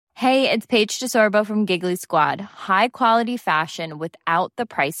Hey, it's Paige DeSorbo from Giggly Squad. High quality fashion without the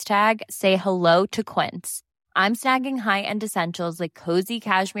price tag. Say hello to Quince. I'm snagging high-end essentials like cozy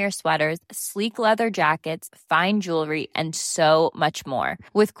cashmere sweaters, sleek leather jackets, fine jewelry, and so much more.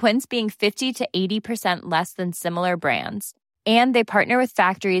 With Quince being 50 to 80% less than similar brands. And they partner with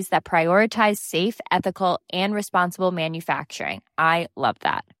factories that prioritize safe, ethical, and responsible manufacturing. I love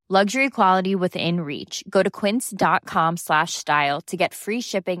that. Luxury quality within reach. Go to quince.com/style to get free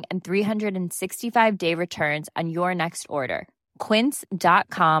shipping and 365-day returns on your next order.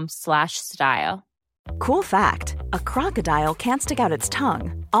 Quince.com/style. Cool fact, a crocodile can't stick out its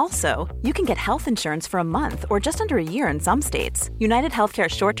tongue. Also, you can get health insurance for a month or just under a year in some states. United Healthcare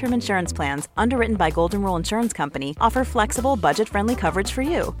short-term insurance plans, underwritten by Golden Rule Insurance Company, offer flexible, budget-friendly coverage for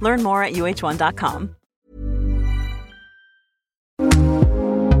you. Learn more at uh1.com.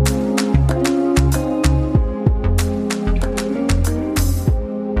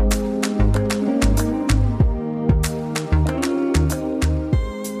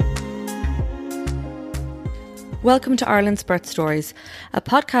 Welcome to Ireland's Birth Stories, a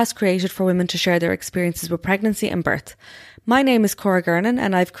podcast created for women to share their experiences with pregnancy and birth. My name is Cora Gernan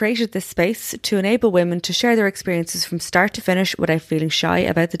and I've created this space to enable women to share their experiences from start to finish without feeling shy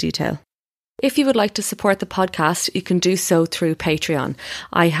about the detail. If you would like to support the podcast, you can do so through Patreon.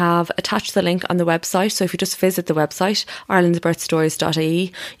 I have attached the link on the website, so if you just visit the website,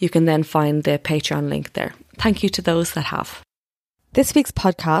 irelandsbirthstories.ie, you can then find the Patreon link there. Thank you to those that have. This week's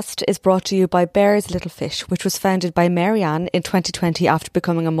podcast is brought to you by Bear's Little Fish, which was founded by Marianne in 2020 after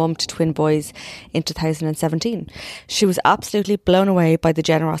becoming a mum to twin boys in 2017. She was absolutely blown away by the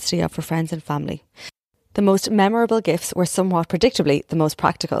generosity of her friends and family. The most memorable gifts were somewhat predictably the most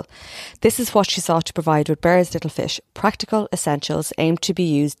practical. This is what she sought to provide with Bear's Little Fish: practical essentials aimed to be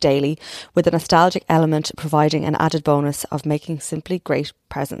used daily, with a nostalgic element providing an added bonus of making simply great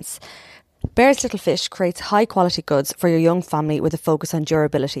presents. Bear's Little Fish creates high-quality goods for your young family with a focus on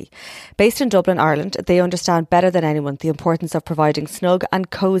durability. Based in Dublin, Ireland, they understand better than anyone the importance of providing snug and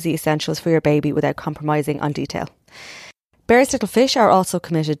cosy essentials for your baby without compromising on detail. Bear's Little Fish are also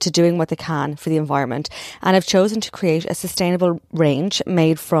committed to doing what they can for the environment and have chosen to create a sustainable range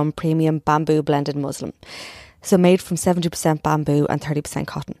made from premium bamboo blended muslin. So made from 70% bamboo and 30%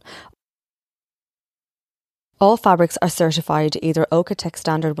 cotton. All fabrics are certified either Oeko-Tex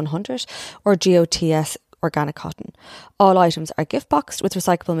Standard 100 or GOTS organic cotton. All items are gift boxed with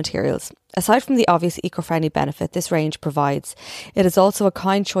recyclable materials. Aside from the obvious eco-friendly benefit this range provides, it is also a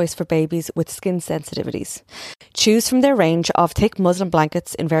kind choice for babies with skin sensitivities. Choose from their range of thick muslin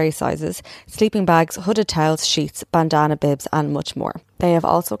blankets in various sizes, sleeping bags, hooded towels, sheets, bandana bibs and much more. They have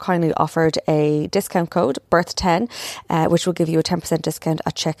also kindly offered a discount code, BIRTH10, which will give you a 10% discount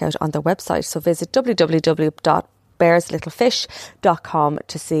at checkout on their website. So visit www.bearslittle.fish.com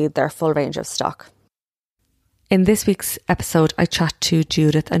to see their full range of stock. In this week's episode, I chat to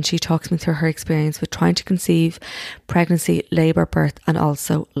Judith and she talks me through her experience with trying to conceive, pregnancy, labour, birth and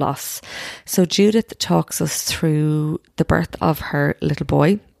also loss. So Judith talks us through the birth of her little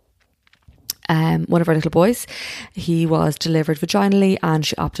boy. One of our little boys. He was delivered vaginally and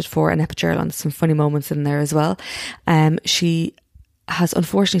she opted for an epidural, and there's some funny moments in there as well. She has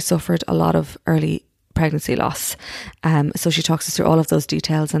unfortunately suffered a lot of early pregnancy loss. So she talks us through all of those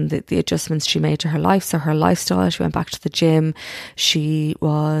details and the adjustments she made to her life. So her lifestyle, she went back to the gym. She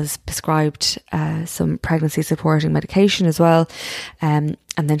was prescribed some pregnancy supporting medication as well. And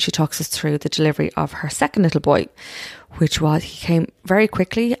then she talks us through the delivery of her second little boy, he came very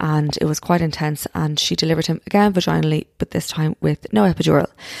quickly and it was quite intense, and she delivered him again vaginally, but this time with no epidural.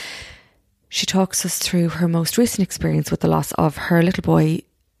 She talks us through her most recent experience with the loss of her little boy,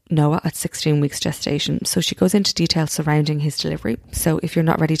 Noah, at 16 weeks gestation. So she goes into detail surrounding his delivery. So if you're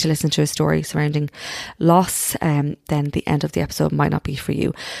not ready to listen to a story surrounding loss, then the end of the episode might not be for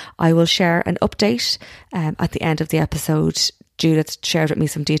you. I will share an update at the end of the episode. Judith shared with me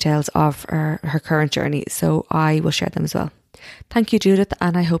some details of her current journey, so I will share them as well. Thank you, Judith,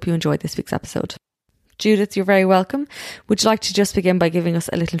 and I hope you enjoyed this week's episode. Judith, you're very welcome. Would you like to just begin by giving us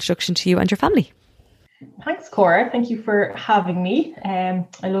a little introduction to you and your family? Thanks, Cora. Thank you for having me. I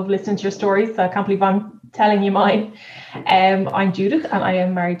love listening to your stories, so I can't believe I'm telling you mine. I'm Judith and I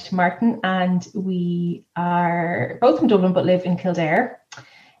am married to Martin, and we are both from Dublin but live in Kildare.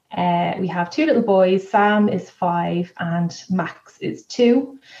 We have two little boys. Sam is 5 and Max is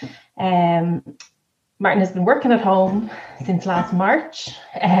 2. Martin has been working at home since last March,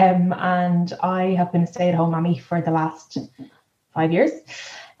 and I have been a stay-at-home mommy for the last 5 years.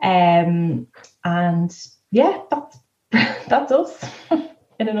 And yeah, that's us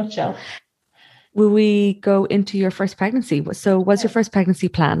in a nutshell. Will we go into your first pregnancy? So was your first pregnancy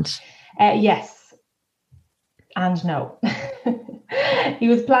planned? Yes and no. He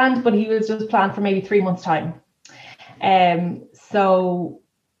was planned, but he was just planned for maybe 3 months' time. So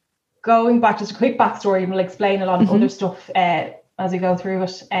going back, just a quick backstory, and we'll explain a lot of other stuff as we go through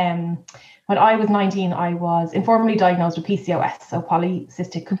it. When I was 19, I was informally diagnosed with PCOS, so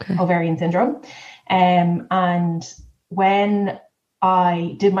polycystic ovarian syndrome. And when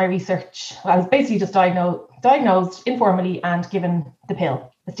I did my research, I was basically just diagnosed informally and given the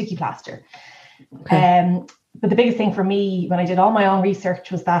pill, the sticky plaster. But the biggest thing for me when I did all my own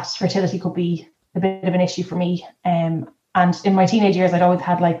research was that fertility could be a bit of an issue for me. And in my teenage years, I'd always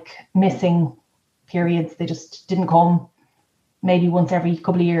had like missing periods. They just didn't come, maybe once every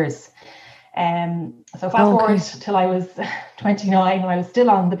couple of years. So fast forward till I was 29, when I was still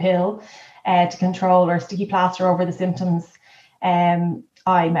on the pill to control or sticky plaster over the symptoms.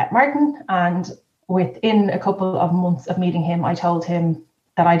 I met Martin, and within a couple of months of meeting him, I told him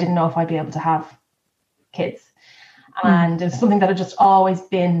that I didn't know if I'd be able to have kids. And it's something that had just always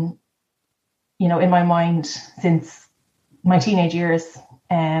been, you know, in my mind since my teenage years.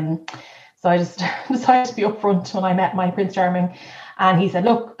 So I just decided to be upfront when I met my Prince Charming, and he said,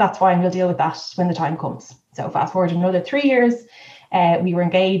 look, that's fine, we'll deal with that when the time comes. So fast forward another 3 years, we were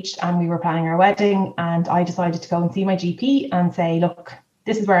engaged and we were planning our wedding, and I decided to go and see my GP and say, look,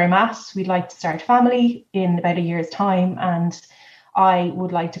 this is where I'm at. We'd like to start a family in about a year's time, and I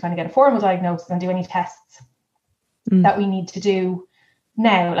would like to kind of get a formal diagnosis and do any tests that we need to do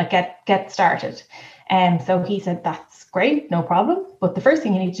now, like get started. So he said, that's great, no problem. But the first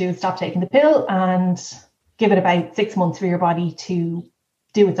thing you need to do is stop taking the pill and give it about 6 months for your body to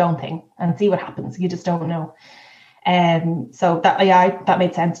do its own thing and see what happens. You just don't know. So that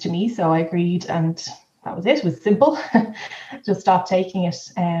made sense to me. So I agreed, and that was it. It was simple. Just stop taking it.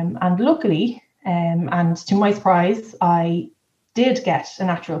 And luckily, and to my surprise, I did get a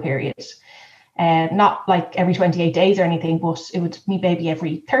natural period. Not like every 28 days or anything, but it would be maybe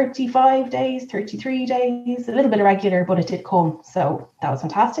every 35 days, 33 days, a little bit irregular, but it did come. So that was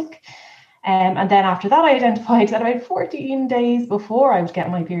fantastic. And then after that, I identified that about 14 days before I would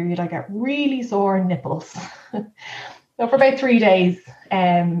get my period, I got really sore nipples. So for about 3 days,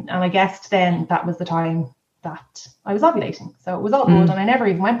 and I guessed then that was the time that I was ovulating. So it was all good. And I never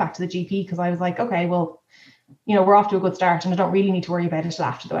even went back to the GP because I was like, okay, well, you know, we're off to a good start and I don't really need to worry about it till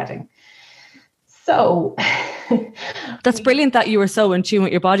after the wedding. So that's brilliant that you were so in tune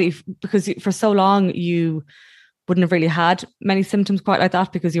with your body, because for so long you wouldn't have really had many symptoms quite like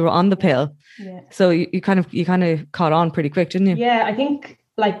that because you were on the pill. Yeah. So you kind of caught on pretty quick, didn't you? Yeah, I think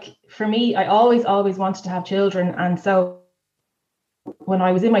like for me, I always wanted to have children. And so when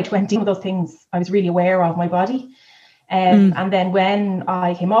I was in my 20s, some of those things I was really aware of my body. And then when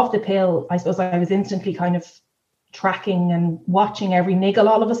I came off the pill, I suppose I was instantly kind of tracking and watching every niggle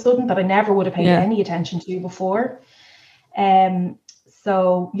all of a sudden that I never would have paid any attention to before.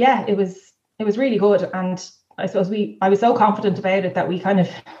 So yeah, it was really good. And I suppose I was so confident about it that we kind of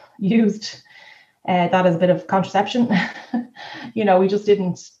used that as a bit of contraception. You know, we just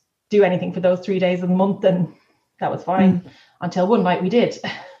didn't do anything for those 3 days of the month, and that was fine until one night we did.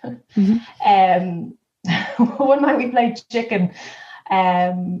 One night we played chicken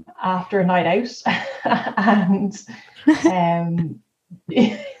after a night out, and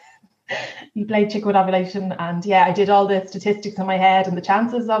we played chicken with ovulation, and yeah, I did all the statistics in my head, and the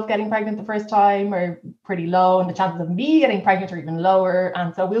chances of getting pregnant the first time are pretty low, and the chances of me getting pregnant are even lower,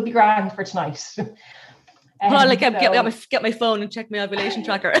 and so we'll be grand for tonight. Get my phone and check my ovulation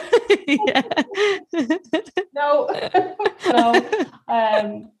tracker. No.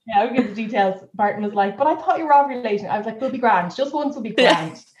 Yeah, we get the details. Martin was like, but I thought you were ovulating. I was like, we'll be grand. Just once will be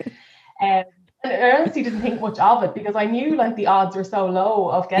grand. And I honestly didn't think much of it because I knew like the odds were so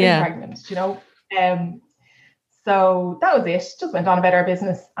low of getting pregnant, you know. So that was it. Just went on about our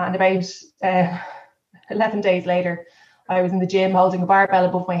business. And about 11 days later, I was in the gym holding a barbell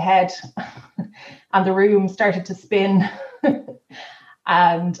above my head and the room started to spin.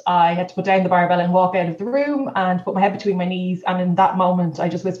 And I had to put down the barbell and walk out of the room and put my head between my knees. And in that moment, I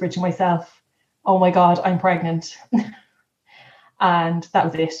just whispered to myself, oh my God, I'm pregnant. And that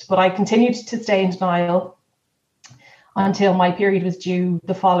was it. But I continued to stay in denial until my period was due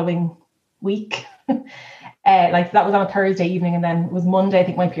the following week. Like that was on a Thursday evening, and then it was Monday. I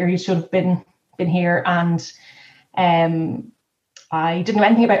think my period should have been here. And I didn't know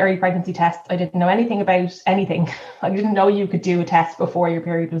anything about early pregnancy tests. I didn't know anything about anything. I didn't know you could do a test before your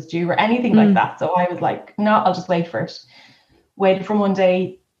period was due or anything like that. So I was like, no, I'll just wait for it. Waited for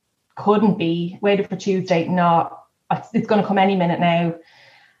Monday, couldn't be. Waited for Tuesday, no, it's going to come any minute now.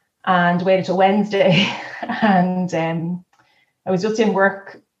 and waited till Wednesday. And I was just in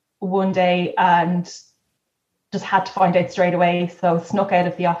work one day and just had to find out straight away. So snuck out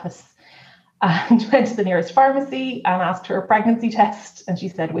of the office and went to the nearest pharmacy and asked her a pregnancy test. And she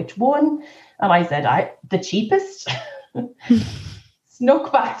said, which one? And I said, the cheapest.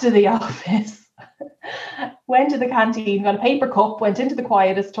 Snuck back to the office, went to the canteen, got a paper cup, went into the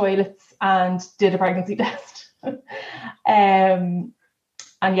quietest toilets and did a pregnancy test.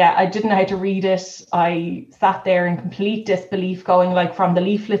 And yeah, I didn't know how to read it. I sat there in complete disbelief, going like from the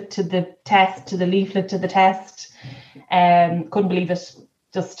leaflet to the test, to the leaflet to the test. Couldn't believe it.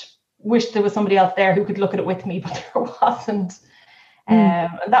 Just wished there was somebody else there who could look at it with me, but there wasn't. And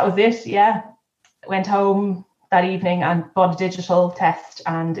that was it. Yeah. Went home that evening and bought a digital test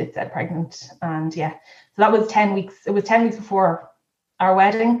and it said pregnant. And yeah, so that was 10 weeks. It was 10 weeks before our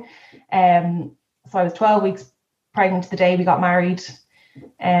wedding. So I was 12 weeks pregnant the day we got married.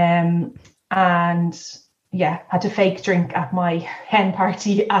 And yeah, had to fake drink at my hen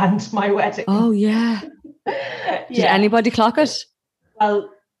party and my wedding. Oh yeah. Did anybody clock it? Well,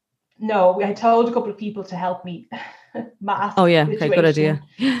 no, I told a couple of people to help me mask. Oh yeah, okay, good idea.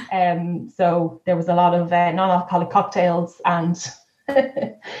 So there was a lot of non-alcoholic cocktails and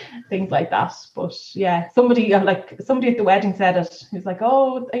things like that. But yeah, somebody at the wedding said it. He was like,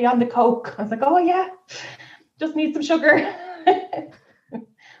 "Oh, are you on the coke?" I was like, "Oh yeah, just need some sugar."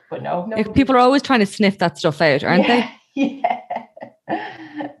 But no. People are always trying to sniff that stuff out, aren't they? Yeah,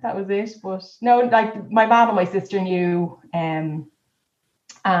 that was it. But no, like my mom and my sister knew, and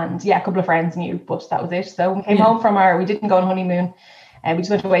yeah, a couple of friends knew, but that was it. So we came home from we didn't go on honeymoon, and we just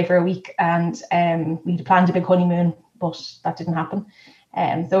went away for a week, and we had planned a big honeymoon, but that didn't happen.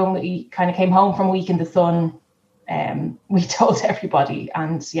 So when we kind of came home from a week in the sun, we told everybody,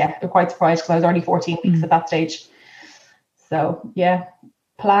 and yeah, they're quite surprised because I was already 14 weeks at that stage. So yeah,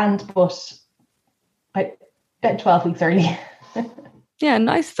 planned, but about 12 weeks early. Yeah,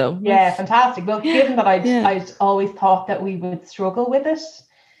 nice though. Yeah, fantastic. Well, given that I'd always thought that we would struggle with it,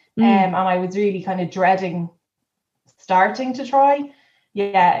 and I was really kind of dreading starting to try.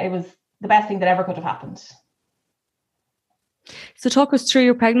 Yeah, it was the best thing that ever could have happened. So talk us through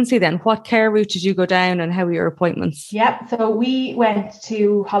your pregnancy then. What care route did you go down and how were your appointments? Yeah, so we went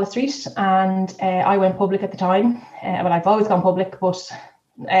to Holles Street and I went public at the time. Well, I've always gone public, but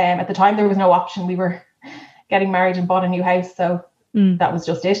at the time there was no option. We were getting married and bought a new house, so that was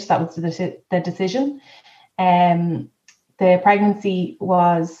just it. That was the decision. The pregnancy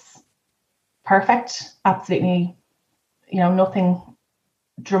was perfect. Absolutely, nothing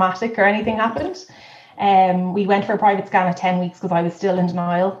dramatic or anything happened. We went for a private scan at 10 weeks because I was still in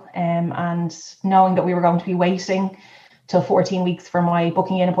denial, and knowing that we were going to be waiting till 14 weeks for my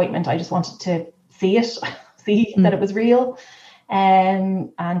booking in appointment, I just wanted to see it, that it was real.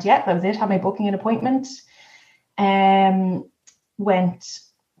 And yeah, that was it. Had my booking in appointment. Went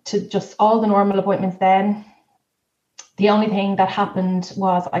to just all the normal appointments then. The only thing that happened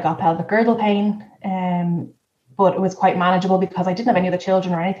was I got pelvic girdle pain, but it was quite manageable because I didn't have any other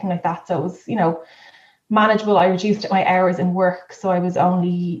children or anything like that. So it was, manageable. I reduced my hours in work. So I was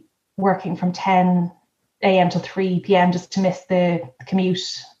only working from 10 a.m. till 3 p.m. just to miss the commute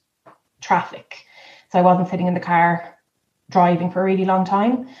traffic. So I wasn't sitting in the car driving for a really long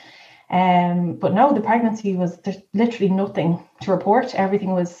time. But no, the pregnancy there's literally nothing to report.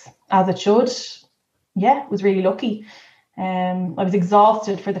 Everything was as it should. Yeah, was really lucky. I was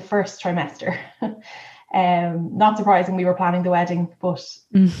exhausted for the first trimester. Not surprising, we were planning the wedding, but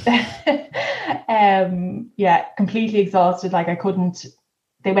yeah, completely exhausted. Like I couldn't.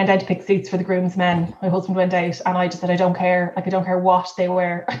 They went out to pick suits for the groomsmen. My husband went out, and I just said, I don't care. Like I don't care what they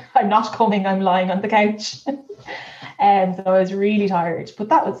wear. I'm not coming. I'm lying on the couch. So I was really tired. But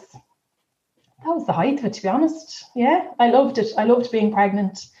that was the height of it, to be honest. Yeah, I loved it. I loved being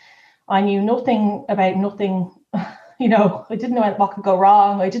pregnant. I knew nothing about nothing. I didn't know what could go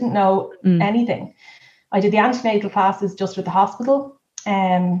wrong. I didn't know anything. I did the antenatal classes just with the hospital,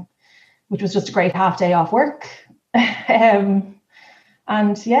 which was just a great half day off work. And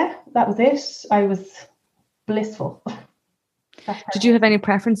yeah, that was it. I was blissful. Did you have any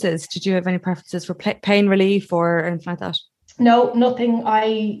preferences? Did you have any preferences for pain relief or anything like that? No, nothing.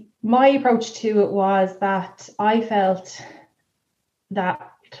 My approach to it was that I felt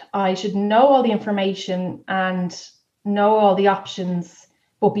that I should know all the information and know all the options,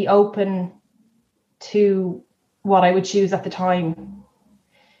 but be open to what I would choose at the time.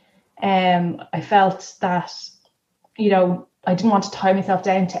 I felt that, I didn't want to tie myself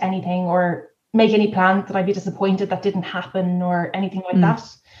down to anything or make any plans that I'd be disappointed that didn't happen or anything like that.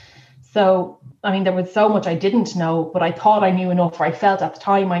 So, I mean, there was so much I didn't know, but I thought I knew enough, or I felt at the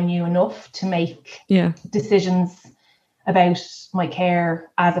time I knew enough to make decisions about my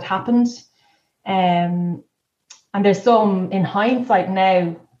care as it happened. And there's some in hindsight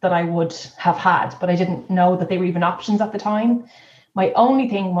now that I would have had, but I didn't know that they were even options at the time. My only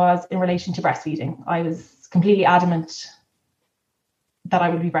thing was in relation to breastfeeding. I was completely adamant that I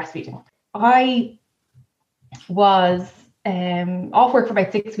would be breastfeeding. I was off work for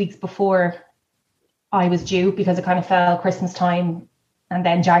about 6 weeks before I was due, because it kind of fell Christmas time and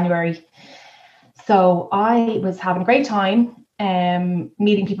then January. So I was having a great time,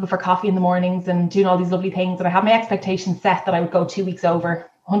 meeting people for coffee in the mornings and doing all these lovely things. And I had my expectations set that I would go 2 weeks over,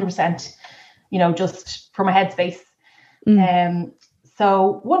 100%, just for my headspace.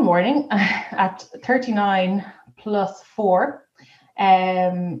 So one morning at 39 plus 4,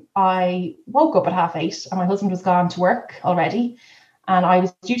 I woke up at 8:30 and my husband was gone to work already. And I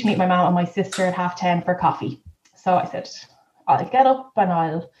was due to meet my mum and my sister at 10:30 for coffee. So I said, I'll get up and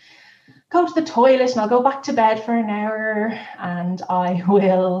I'll go to the toilet and I'll go back to bed for an hour and I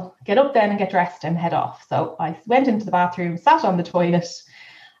will get up then and get dressed and head off. So I went into the bathroom, sat on the toilet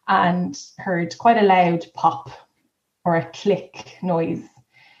and heard quite a loud pop or a click noise.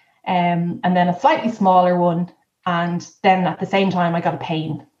 And then a slightly smaller one. And then at the same time, I got a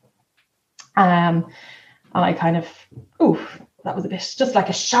pain. And I kind of, that was a bit, just like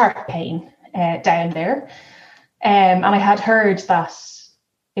a sharp pain down there. And I had heard that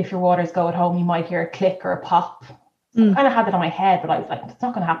if your waters go at home, you might hear a click or a pop. So I kind of had it on my head, but I was like, it's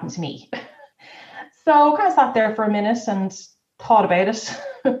not going to happen to me. So I kind of sat there for a minute and thought about it.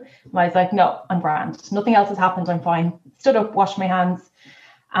 And I was like, no, I'm grand. Nothing else has happened. I'm fine. Stood up, washed my hands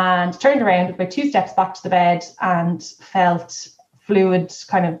and turned around about 2 steps back to the bed and felt fluid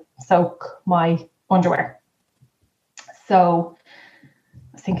kind of soak my underwear. So I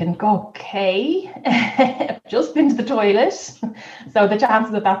was thinking, okay, I've just been to the toilet. So the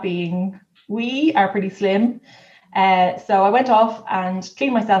chances of that being wee are pretty slim. So I went off and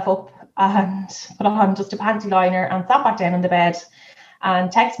cleaned myself up and put on just a panty liner and sat back down on the bed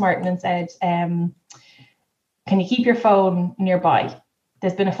and texted Martin and said, can you keep your phone nearby?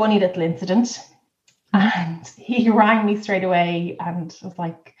 There's been a funny little incident. And he rang me straight away and was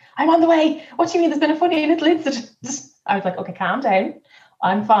like, I'm on the way. What do you mean there's been a funny little incident? I was like, okay, calm down.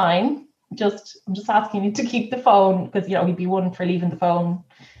 I'm fine. I'm just asking you to keep the phone because, he'd be one for leaving the phone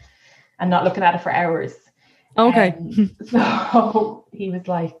and not looking at it for hours. Okay. So he was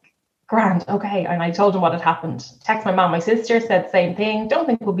like, grand, okay. And I told him what had happened. Text my mom, my sister, said the same thing. Don't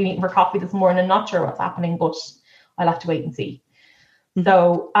think we'll be meeting for coffee this morning. Not sure what's happening, but I'll have to wait and see.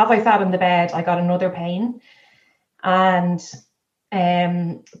 So as I sat in the bed, I got another pain. And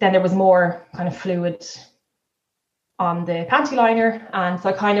then there was more kind of fluid on the panty liner. And so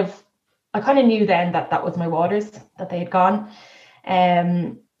I kind of knew then that was my waters, that they had gone.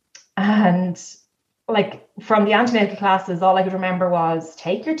 And like from the antenatal classes, all I could remember was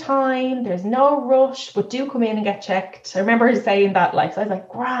take your time. There's no rush, but do come in and get checked. I remember saying that, like, so I was like,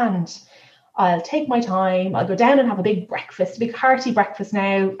 grand, I'll take my time. I'll go down and have a big breakfast, a big hearty breakfast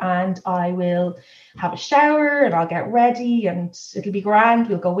now. And I will have a shower and I'll get ready and it'll be grand.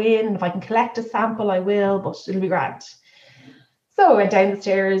 We'll go in and if I can collect a sample, I will, but it'll be grand. So I went down the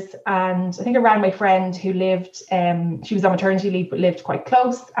stairs and I think I rang my friend who lived, she was on maternity leave, but lived quite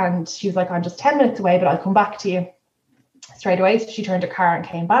close. And she was like, I'm just 10 minutes away, but I'll come back to you straight away. So she turned her car and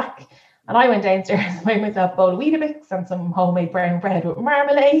came back. And I went downstairs and made myself a bowl of Weetabix and some homemade brown bread with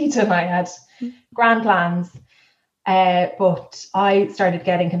marmalade. And I had grand plans. But I started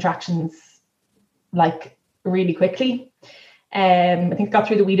getting contractions like really quickly. I think I got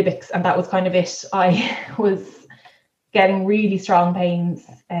through the Weetabix and that was kind of it. I was getting really strong pains.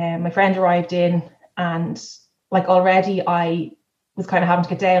 My friend arrived in and like already I was kind of having to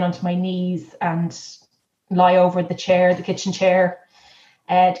get down onto my knees and lie over the kitchen chair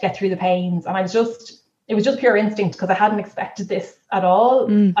to get through the pains. And it was just pure instinct because I hadn't expected this at all.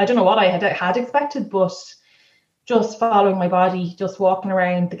 I don't know what I had expected, but just following my body, just walking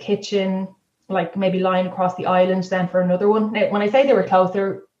around the kitchen, like maybe lying across the island then for another one. Now, when I say they were close,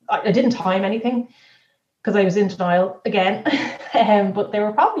 I didn't time anything because I was in denial again. But they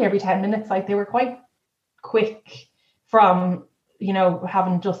were probably every 10 minutes. Like they were quite quick from,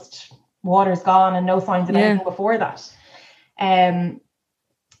 having just waters gone and no signs of anything before that.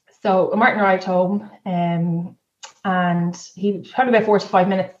 So Martin arrived home and he had about 45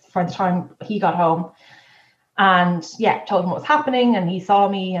 minutes for the time he got home. And told him what was happening and he saw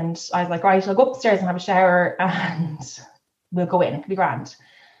me and I was like, right, I'll go upstairs and have a shower and we'll go in, it'll be grand.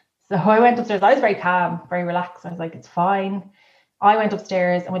 So I went upstairs. I was very calm, very relaxed. I was like, it's fine. I went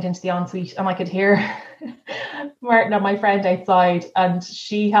upstairs and went into the ensuite, and I could hear Martin and my friend outside, and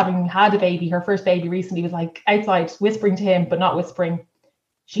she, having had a baby, her first baby recently, was like outside whispering to him, but not whispering,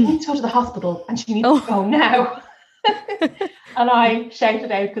 she needs to go to the hospital and she needs to go now. And I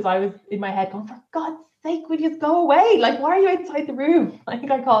shouted out, because I was in my head going, for God's sake, will you go away? Like, why are you outside the room? I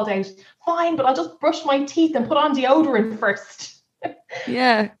think I called out, fine, but I'll just brush my teeth and put on deodorant first.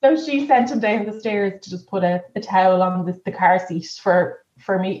 Yeah. So she sent him down the stairs to just put a towel on the car seat for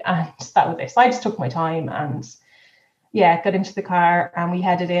me, and that was it. So I just took my time and got into the car, and we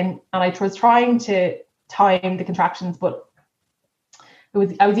headed in, and I was trying to time the contractions, but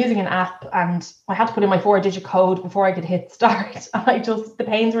I was using an app, and I had to put in my 4-digit code before I could hit start. And the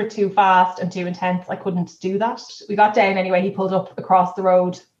pains were too fast and too intense. I couldn't do that. We got down anyway. He pulled up across the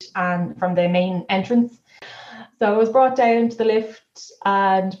road and from the main entrance. So I was brought down to the lift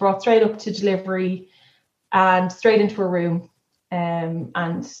and brought straight up to delivery and straight into a room. And I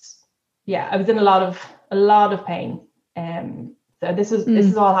was in a lot of pain. So this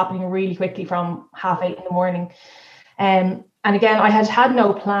is all happening really quickly from 8:30 in the morning. And again, I had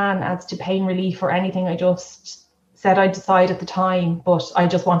no plan as to pain relief or anything. I just said I'd decide at the time, but I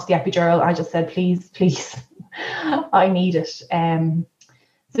just wanted the epidural. I just said, please, I need it.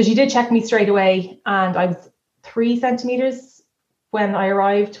 So she did check me straight away, and I was 3 centimeters when I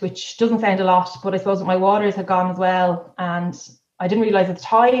arrived, which doesn't sound a lot, but I suppose my waters had gone as well. And I didn't realize at the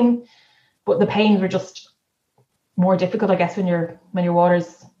time, but the pains were just more difficult, I guess, when your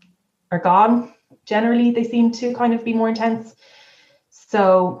waters are gone. Generally, they seem to kind of be more intense.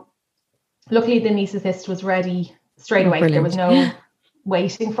 So luckily the anaesthetist was ready straight away. Brilliant. There was no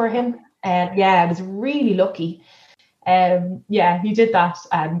waiting for him. I was really lucky. He did that,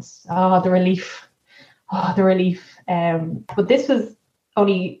 and the relief. But this was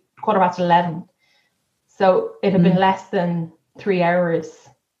only 11:15. So it had been less than 3 hours.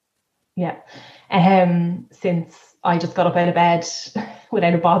 Since I just got up out of bed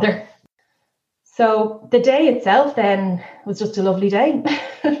without a bother. So the day itself then was just a lovely day.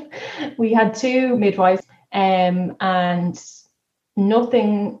 We had 2 midwives, and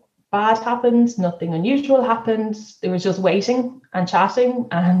nothing bad happened, nothing unusual happened. It was just waiting and chatting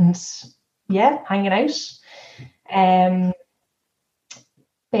and hanging out.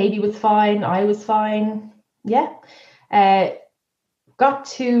 Baby was fine, I was fine. Got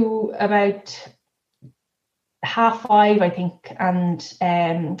to about 5:30, I think, and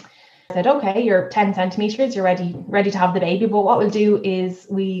I said, okay, you're 10 centimeters, you're ready to have the baby, but what we'll do is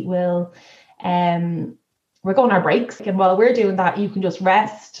we're going on our breaks, and while we're doing that, you can just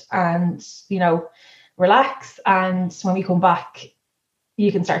rest and relax, and when we come back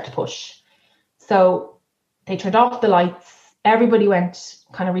you can start to push. So they turned off the lights, everybody went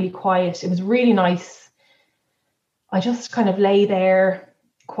kind of really quiet. It was really nice. I just kind of lay there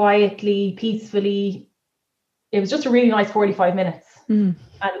quietly, peacefully. It was just a really nice 45 minutes. And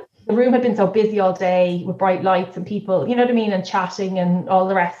the room had been so busy all day with bright lights and people, you know what I mean, and chatting and all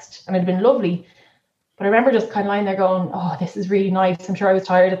the rest. And it had been lovely. But I remember just kind of lying there going, oh, this is really nice. I'm sure I was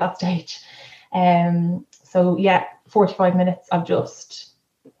tired at that stage. 45 minutes of just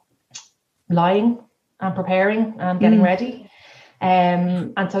lying and preparing and getting ready.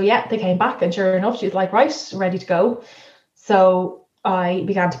 And so, they came back, and sure enough, she was like, right, ready to go. So I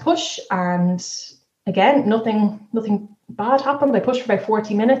began to push, and again, nothing bad happened. I pushed for about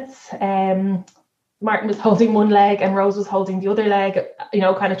 40 minutes. Martin was holding one leg and Rose was holding the other leg,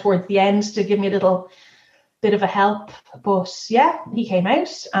 kind of towards the end to give me a little bit of a help. But he came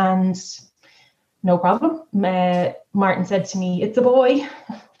out and no problem. Martin said to me, it's a boy.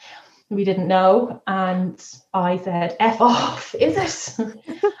 We didn't know. And I said, F off, is it?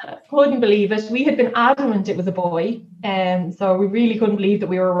 Couldn't believe it. We had been adamant it was a boy. So we really couldn't believe that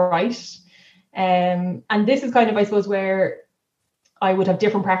we were right. And this is kind of, I suppose, where I would have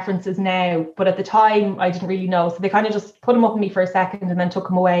different preferences now, but at the time I didn't really know. So they kind of just put him up on me for a second and then took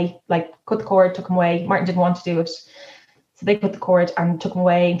him away, like cut the cord, took him away. Martin didn't want to do it. So they cut the cord and took him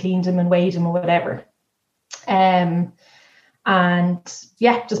away and cleaned him and weighed him or whatever. And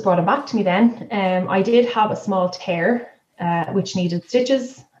just brought him back to me then. I did have a small tear, which needed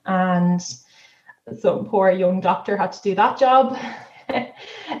stitches, and some poor young doctor had to do that job.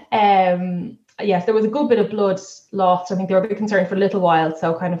 Yes, there was a good bit of blood lost. I think they were a bit concerned for a little while.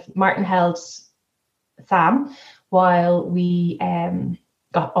 So kind of Martin held Sam while we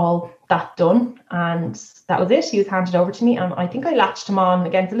got all that done. And that was it. He was handed over to me. And I think I latched him on.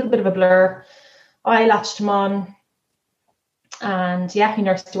 Again, it's a little bit of a blur. I latched him on. And he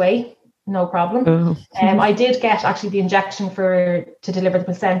nursed away. No problem. I did get actually the injection to deliver the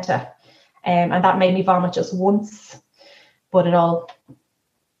placenta. And that made me vomit just once. but it all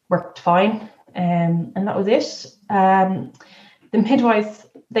worked fine. And that was it. The midwives,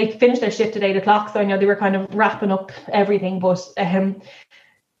 they finished their shift at 8:00, so I know they were kind of wrapping up everything, but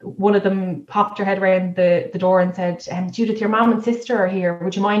one of them popped her head around the door and said, Judith, your mum and sister are here.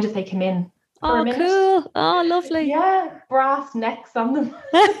 Would you mind if they come in for a minute? Cool. Oh, lovely. Yeah, brass necks on them.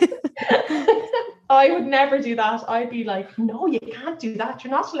 I would never do that. I'd be like, no, you can't do that.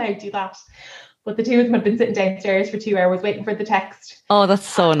 You're not allowed to do that. But the two of them had been sitting downstairs for 2 hours waiting for the text. Oh, that's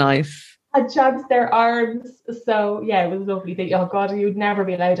so nice. Had chanced their arms. So yeah, it was lovely. Oh God, you'd never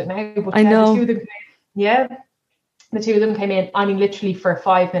be allowed it now. But I know. The two of them came in, I mean, literally for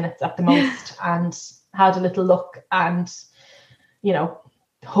 5 minutes at the most, and had a little look and, you know,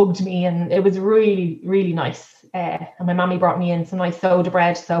 hugged me, and it was really, really nice. And my mammy brought me in some nice soda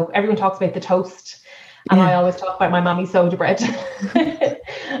bread. So everyone talks about the toast, and I always talk about my mammy's soda bread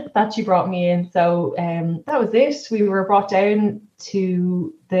that she brought me in. So that was it. We were brought down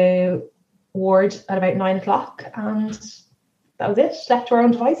to the ward at about 9:00, and that was it. Left to our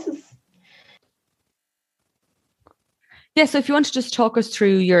own devices. Yeah, so if you want to just talk us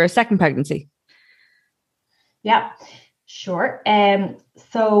through your second pregnancy. Yeah, sure.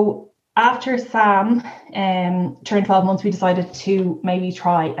 So after Sam turned 12 months, we decided to maybe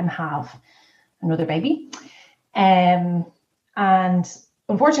try and have another baby. And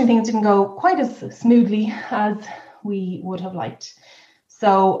unfortunately, things didn't go quite as smoothly as we would have liked.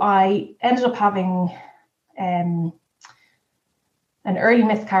 So I ended up having an early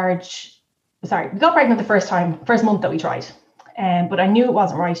miscarriage. Sorry, we got pregnant the first month that we tried. But I knew it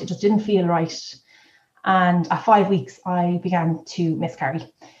wasn't right. It just didn't feel right. And at 5 weeks, I began to miscarry.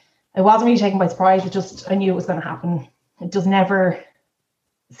 I wasn't really taken by surprise. I knew it was going to happen. It just never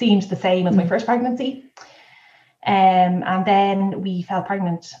seemed the same as my first pregnancy. And then we fell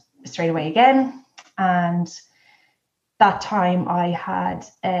pregnant straight away again. And that time I had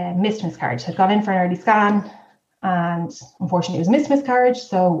missed miscarriage. I'd gone in for an early scan, and unfortunately it was missed miscarriage.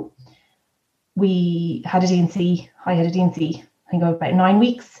 So we had a D&C. I had a D&C, I think, of about 9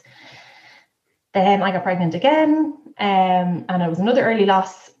 weeks. Then I got pregnant again, and it was another early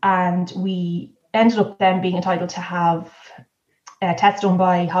loss. And we ended up then being entitled to have a test done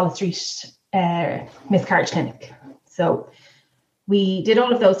by Holles Street Miscarriage Clinic. So we did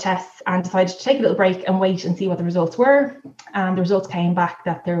all of those tests and decided to take a little break and wait and see what the results were. And the results came back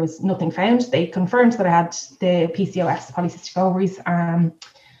that there was nothing found. They confirmed that I had the PCOS, polycystic ovaries,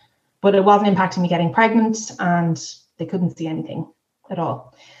 but it wasn't impacting me getting pregnant, and they couldn't see anything at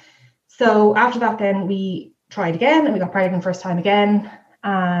all. So after that, then we tried again, and we got pregnant first time again,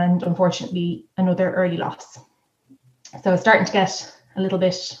 and unfortunately another early loss. So I was starting to get a little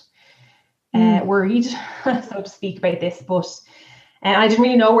bit worried, so to speak, about this, but I didn't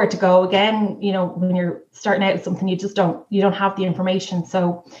really know where to go. Again, you know, when you're starting out with something, you don't have the information.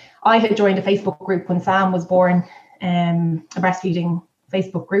 So I had joined a Facebook group when Sam was born, a breastfeeding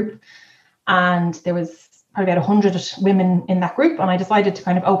Facebook group, and there was probably about 100 women in that group, and I decided to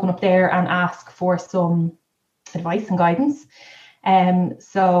kind of open up there and ask for some advice and guidance.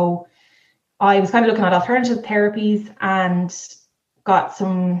 So I was kind of looking at alternative therapies and got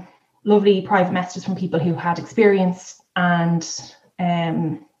some lovely private messages from people who had experience, and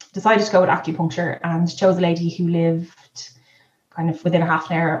decided to go with acupuncture, and chose a lady who lived kind of within a half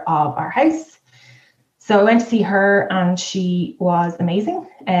an hour of our house. So I went to see her, and she was amazing.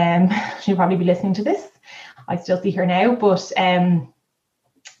 She'll probably be listening to this. I still see her now, but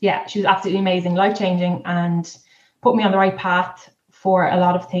yeah, she was absolutely amazing, life-changing, and put me on the right path for a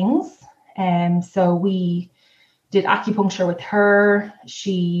lot of things. So we did acupuncture with her.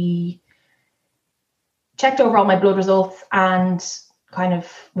 She checked over all my blood results and kind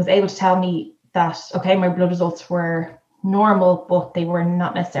of was able to tell me that, okay, my blood results were normal, but they were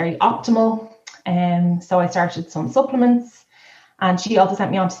not necessarily optimal. So I started some supplements, and she also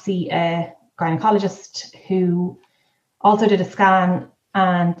sent me on to see a gynecologist who also did a scan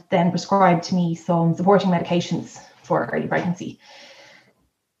and then prescribed to me some supporting medications for early pregnancy.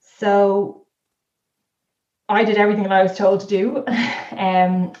 So I did everything that I was told to do,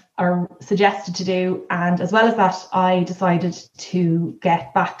 or suggested to do. And as well as that, I decided to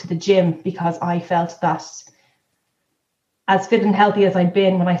get back to the gym, because I felt that as fit and healthy as I'd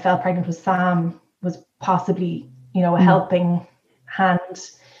been when I fell pregnant with Sam was possibly, you know, a helping hand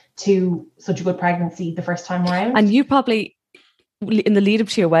to such a good pregnancy the first time around. And you probably, in the lead up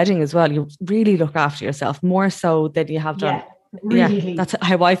to your wedding as well, you really look after yourself more so than you have done. Yeah, really. Yeah, that's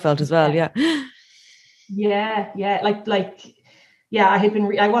how I felt as well. Yeah. I had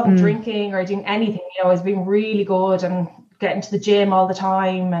been, I wasn't drinking or doing anything, you know, I was being really good and getting to the gym all the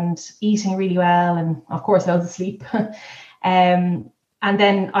time and eating really well. And of course I was asleep. And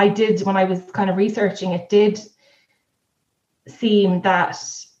then I did, when I was kind of researching, it did seem that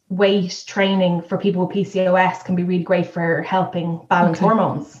weight training for people with PCOS can be really great for helping balance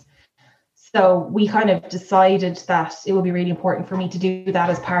hormones. So we kind of decided that it would be really important for me to do that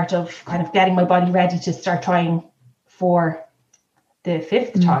as part of kind of getting my body ready to start trying for the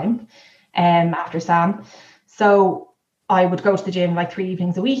fifth time after Sam. So I would go to the gym like 3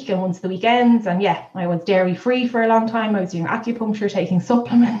 evenings a week and once the weekends. And yeah, I was dairy free for a long time. I was doing acupuncture, taking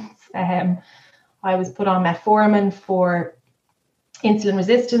supplements. I was put on metformin for insulin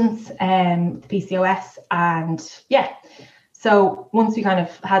resistance and PCOS. And yeah, so once we kind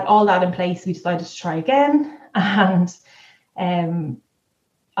of had all that in place, we decided to try again. And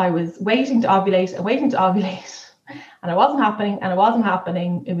I was waiting to ovulate, and it wasn't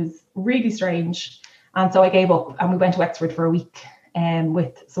happening. It was really strange. And so I gave up and we went to Wexford for a week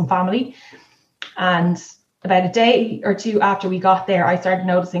with some family. And about a day or two after we got there, I started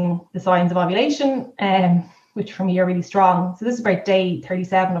noticing the signs of ovulation, which for me are really strong. So this is about day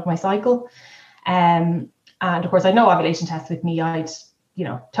 37 of my cycle. And of course, I had no ovulation test with me. I'd,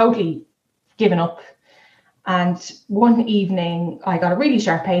 totally given up. And one evening I got a really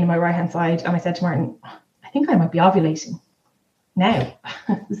sharp pain in my right hand side. And I said to Martin, I think I might be ovulating now.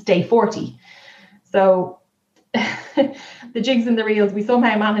 It's day 40. So the jigs and the reels, we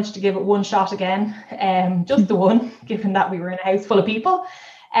somehow managed to give it one shot again, just the one, given that we were in a house full of people,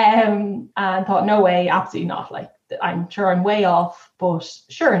 and thought, no way, absolutely not. Like, I'm sure I'm way off, but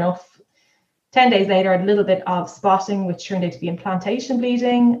sure enough, 10 days later, I had a little bit of spotting, which turned out to be implantation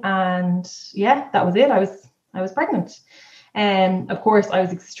bleeding. And yeah, that was it. I was pregnant. And of course, I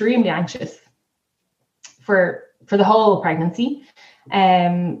was extremely anxious for the whole pregnancy.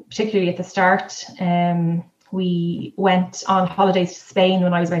 Particularly at the start. We went on holidays to Spain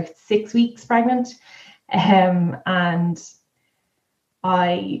when I was about 6 weeks pregnant. And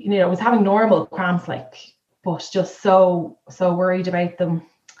I, was having normal cramps, but just so worried about them.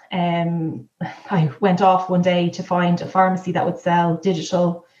 I went off one day to find a pharmacy that would sell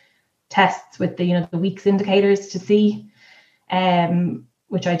digital tests with the week's indicators to see,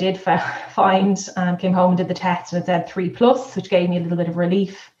 which I did find, and came home and did the test, and it said 3+, which gave me a little bit of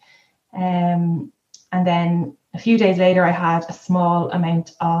relief. And then a few days later, I had a small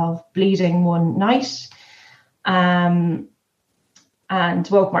amount of bleeding one night, and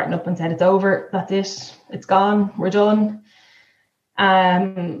woke Martin up and said, it's over, that's it, it's gone, we're done.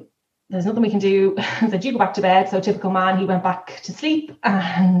 There's nothing we can do. I said, you go back to bed. So typical man, he went back to sleep,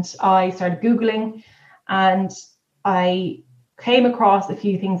 and I started Googling, and I came across a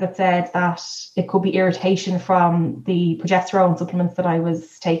few things that said that it could be irritation from the progesterone supplements that I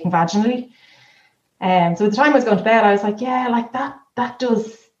was taking vaginally. So at the time I was going to bed, I was like, yeah, like that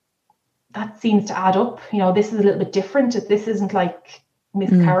seems to add up. This is a little bit different. This isn't like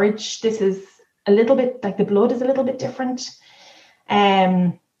miscarriage. This is a little bit like the blood is a little bit different.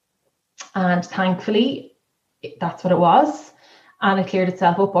 And thankfully that's what it was. And it cleared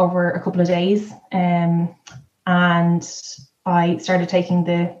itself up over a couple of days. And I started taking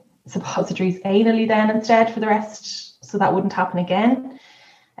the suppositories anally then instead for the rest, so that wouldn't happen again.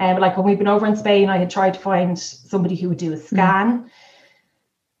 Like when we've been over in Spain, I had tried to find somebody who would do a scan,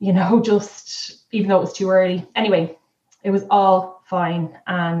 just even though it was too early. Anyway, it was all fine.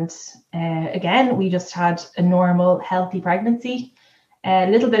 And again, we just had a normal, healthy pregnancy,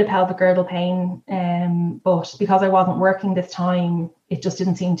 a little bit of pelvic girdle pain. But because I wasn't working this time, it just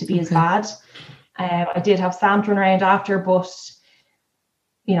didn't seem to be as bad. I did have Sam run around after, but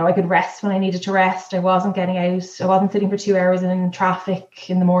I could rest when I needed to rest. I wasn't getting out. I wasn't sitting for 2 hours in traffic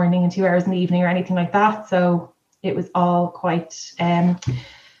in the morning and 2 hours in the evening or anything like that. So it was all quite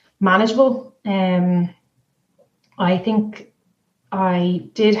manageable. I think I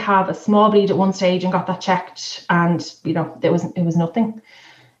did have a small bleed at one stage and got that checked, and it was nothing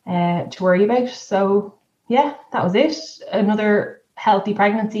to worry about. So yeah, that was it. Another healthy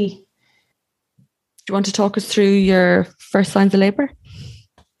pregnancy. Do you want to talk us through your first signs of labour?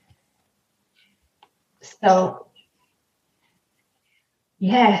 So,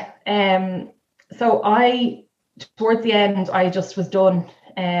 yeah. So towards the end, I just was done.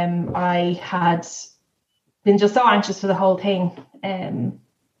 I had been just so anxious for the whole thing. And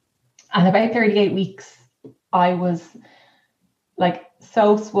about 38 weeks, I was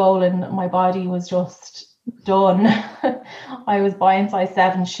so swollen. My body was just done. I was buying size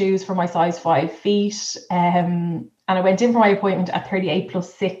 7 shoes for my size 5 feet. And I went in for my appointment at 38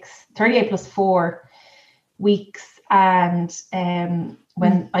 plus 4 weeks. And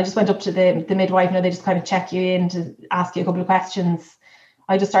when I just went up to the midwife, they just kind of check you in to ask you a couple of questions.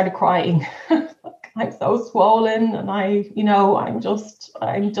 I just started crying. I'm so swollen and I'm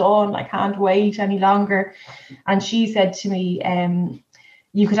done. I can't wait any longer. And she said to me,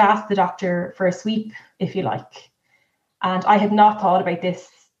 you could ask the doctor for a sweep if you like. And I had not thought about this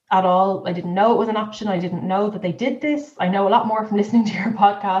at all. I didn't know it was an option. I didn't know that they did this. I know a lot more from listening to your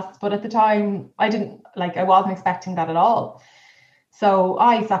podcasts, but at the time I wasn't expecting that at all. So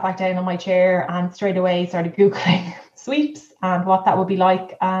I sat back down on my chair and straight away started Googling sweeps and what that would be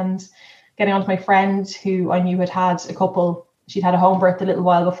like, and getting on to my friend who I knew had a couple. She'd had a home birth a little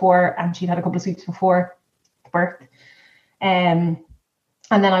while before, and she'd had a couple of sweeps before birth. And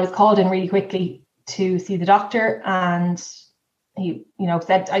then I was called in really quickly to see the doctor, and he,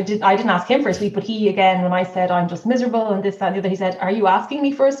 said, I didn't ask him for a sweep, but he, again, when I said I'm just miserable and this, that, and the other, he said, are you asking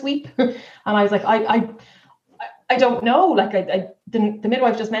me for a sweep? And I was like, I don't know. Like the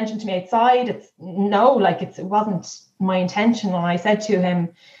midwife just mentioned to me outside, it wasn't my intention. And I said to him,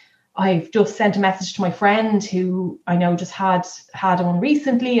 I've just sent a message to my friend who I know just had one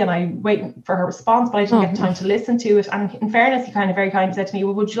recently, and I'm waiting for her response, but I didn't get time to listen to it. And in fairness, he very kindly said to me,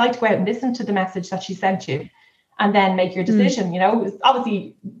 well, would you like to go out and listen to the message that she sent you and then make your decision? It was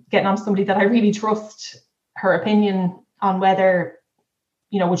obviously getting on to somebody that I really trust her opinion on whether,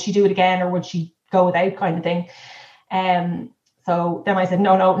 would she do it again or would she go without, kind of thing. So then I said,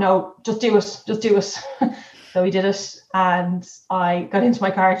 no, just do it. So we did it, and I got into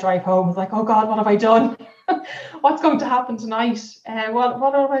my car, drive home. I was like, oh God, what have I done? What's going to happen tonight?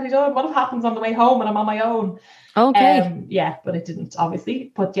 What have I done? What happens on the way home when I'm on my own? Okay. But it didn't,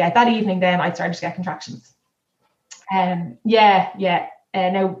 obviously. But yeah, that evening then I started to get contractions. Now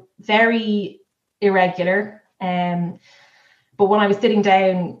very irregular. But when I was sitting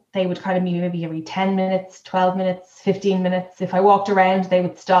down, they would kind of meet maybe every 10 minutes, 12 minutes, 15 minutes. If I walked around, they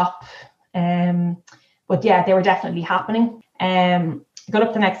would stop. But yeah, they were definitely happening. I got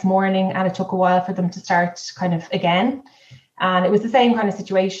up the next morning, and it took a while for them to start kind of again. And it was the same kind of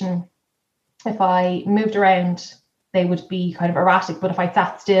situation. If I moved around, they would be kind of erratic, but if I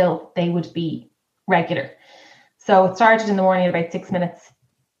sat still, they would be regular. So it started in the morning at about 6 minutes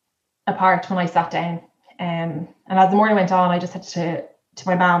apart when I sat down. And as the morning went on, I just said to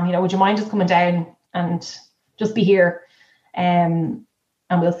my mom, would you mind just coming down and just be here? And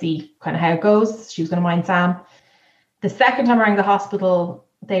we'll see kind of how it goes. She was going to mind Sam. The second time I rang the hospital,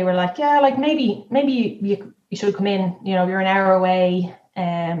 they were like, yeah, like maybe you should come in. You're an hour away.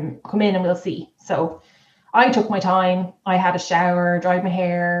 Come in and we'll see. So I took my time. I had a shower, dried my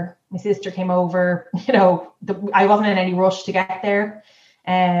hair. My sister came over. I wasn't in any rush to get there.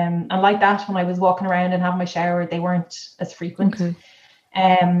 And like that, when I was walking around and having my shower, they weren't as frequent. Okay.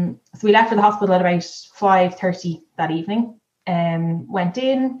 So we left for the hospital at about 5:30 that evening. Went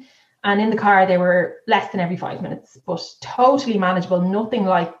in, and in the car they were less than every 5 minutes, but totally manageable. Nothing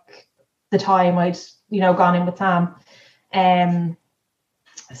like the time I'd gone in with Sam.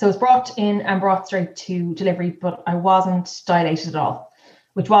 So it was brought in and brought straight to delivery, but I wasn't dilated at all,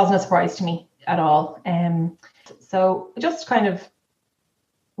 which wasn't a surprise to me at all. So I just kind of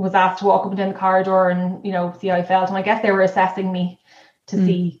was asked to walk up and down the corridor and see how I felt, and I guess they were assessing me to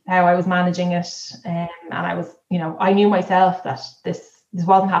see how I was managing it. And I was, I knew myself that this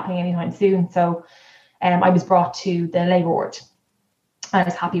wasn't happening anytime soon. So I was brought to the labour ward. I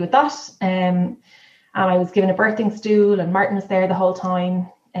was happy with that. And I was given a birthing stool, and Martin was there the whole time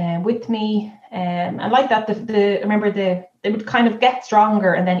with me. And like that, I remember they would kind of get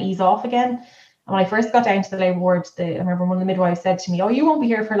stronger and then ease off again. And when I first got down to the labour ward, I remember one of the midwives said to me, oh, you won't be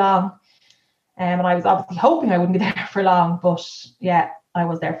here for long. And I was obviously hoping I wouldn't be there for long, but yeah, I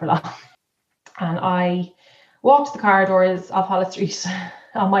was there for long. And I walked the corridors of Holles Street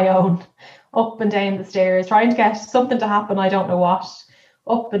on my own, up and down the stairs, trying to get something to happen, I don't know what,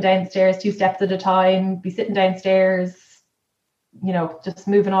 up and down the stairs, 2 steps at a time, be sitting downstairs, just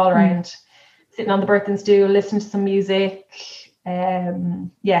moving all around, sitting on the birthing stool, listening to some music.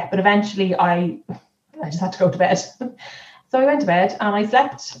 But eventually I just had to go to bed. So I went to bed and I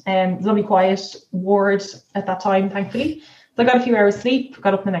slept. It was a lovely quiet ward at that time, thankfully. So I got a few hours sleep,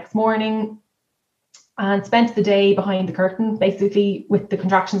 got up the next morning and spent the day behind the curtain, basically with the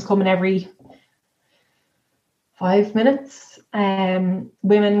contractions coming every 5 minutes.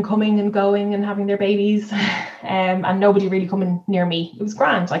 Women coming and going and having their babies, and nobody really coming near me. It was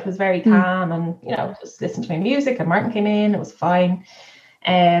grand, it was very calm, and just listened to my music, and Martin came in, it was fine.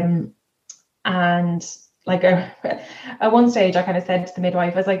 And at one stage I kind of said to the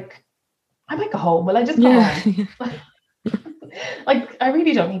midwife, I was like, I might go home, will I just go home? I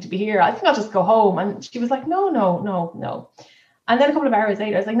really don't need to be here, I think I'll just go home. And she was like, no. And then a couple of hours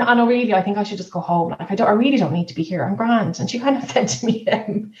later I was like, no, really, I think I should just go home. I really don't need to be here, I'm grand. And she kind of said to me,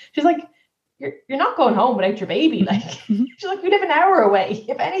 she's like, you're not going home without your baby. Like, she's like, we live an hour away.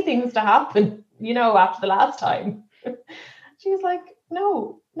 If anything was to happen, after the last time. She was like,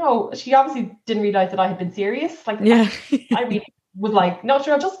 no. She obviously didn't realize that I had been serious. Like, yeah. I really was like, no,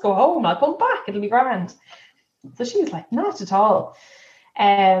 sure, I'll just go home. I'll come back. It'll be grand. So she was like, not at all.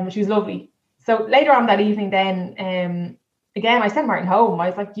 She was lovely. So later on that evening then, again, I sent Martin home. I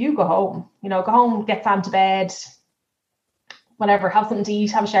was like, you go home. Go home, get Sam to bed, whatever, have something to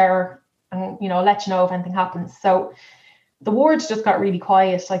eat, have a shower, and, let you know if anything happens. So the wards just got really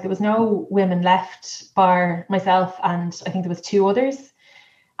quiet. Like, there was no women left bar myself, and I think there was 2 others.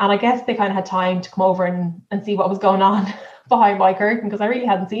 And I guess they kind of had time to come over and see what was going on behind my curtain, because I really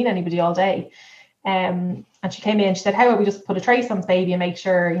hadn't seen anybody all day. And she came in, she said, how about we just put a trace on the baby and make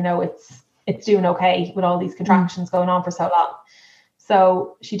sure, it's doing okay with all these contractions going on for so long.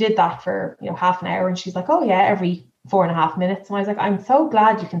 So she did that for, half an hour, and she's like, oh yeah, every 4.5 minutes. And I was like, I'm so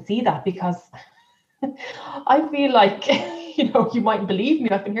glad you can see that, because I feel like, you mightn't believe me.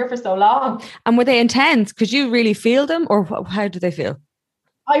 I've been here for so long. And were they intense? Could you really feel them, or how did they feel?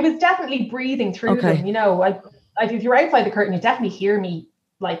 I was definitely breathing through them. If you're outside the curtain, you definitely hear me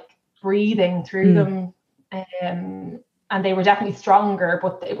like breathing through them. And they were definitely stronger,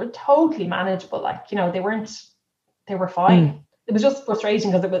 but they were totally manageable. Like, they were fine. It was just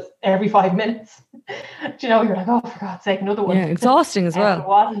frustrating because it was every 5 minutes. You're like, oh, for God's sake, another one. Yeah, exhausting as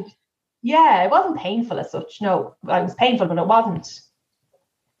well. It wasn't painful as such. No, it was painful, but it wasn't.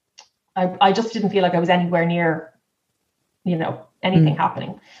 I just didn't feel like I was anywhere near, anything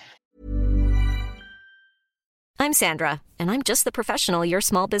happening. I'm Sandra, and I'm just the professional your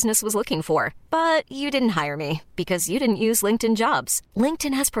small business was looking for. But you didn't hire me because you didn't use LinkedIn Jobs.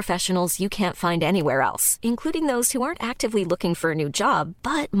 LinkedIn has professionals you can't find anywhere else, including those who aren't actively looking for a new job,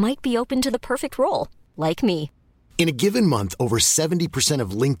 but might be open to the perfect role, like me. In a given month, over 70%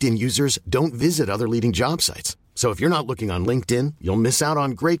 of LinkedIn users don't visit other leading job sites. So if you're not looking on LinkedIn, you'll miss out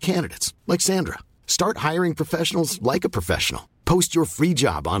on great candidates like Sandra. Start hiring professionals like a professional. Post your free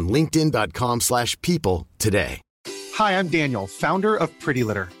job on linkedin.com/people today. Hi, I'm Daniel, founder of Pretty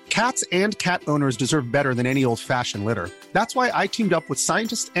Litter. Cats and cat owners deserve better than any old-fashioned litter. That's why I teamed up with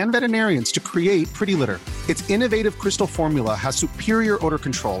scientists and veterinarians to create Pretty Litter. Its innovative crystal formula has superior odor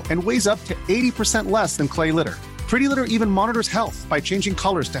control and weighs up to 80% less than clay litter. Pretty Litter even monitors health by changing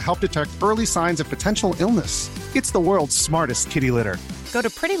colors to help detect early signs of potential illness. It's the world's smartest kitty litter. Go to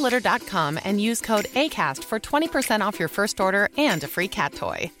prettylitter.com and use code ACAST for 20% off your first order and a free cat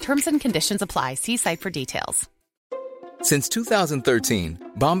toy. Terms and conditions apply. See site for details. Since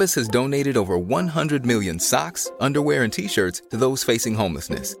 2013, Bombas has donated over 100 million socks, underwear, and T-shirts to those facing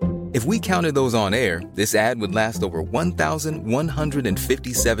homelessness. If we counted those on air, this ad would last over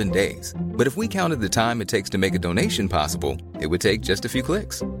 1,157 days. But if we counted the time it takes to make a donation possible, it would take just a few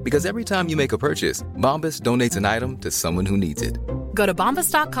clicks. Because every time you make a purchase, Bombas donates an item to someone who needs it. Go to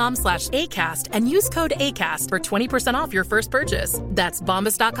bombas.com/ACAST and use code ACAST for 20% off your first purchase. That's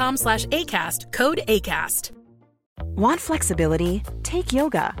bombas.com/ACAST, code ACAST. Want flexibility? Take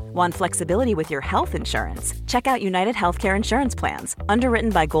yoga. Want flexibility with your health insurance? Check out United Healthcare Insurance Plans. Underwritten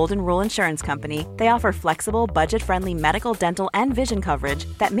by Golden Rule Insurance Company, they offer flexible, budget-friendly medical, dental, and vision coverage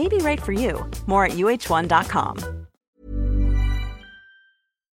that may be right for you. More at uh1.com.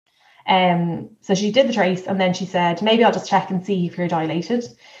 So she did the trace, and then she said, maybe I'll just check and see if you're dilated.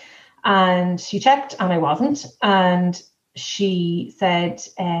 And she checked, and I wasn't. And she said,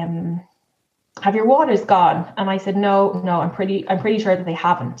 have your waters gone? And I said, no, I'm pretty sure that they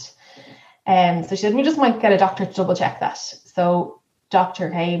haven't. So she said, we just might get a doctor to double check that. So doctor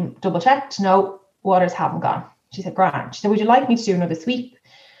came, double checked. No, waters haven't gone. She said, grand. She said, would you like me to do another sweep?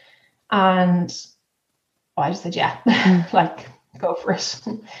 And I just said, yeah, like, go for it.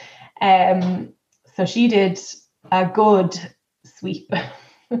 So she did a good sweep,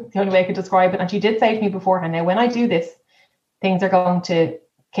 the only way I could describe it. And she did say to me beforehand, now when I do this, things are going to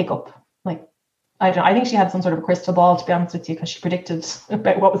kick up. Like, I don't know, I think she had some sort of a crystal ball, to be honest with you, because she predicted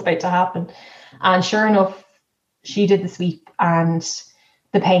about what was about to happen. And sure enough, she did the sweep, and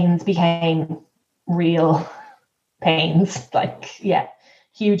the pains became real pains. Like, yeah,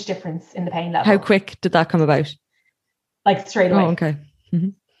 huge difference in the pain level. How quick did that come about? Like straight away. Oh, okay. Mm-hmm.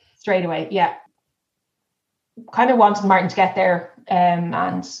 Straight away, yeah. Kind of wanted Martin to get there,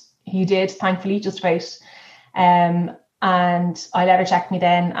 and he did, thankfully, just about. And I let her check me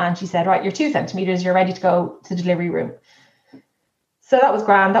then, and she said, right, you're 2 centimeters, you're ready to go to the delivery room. So that was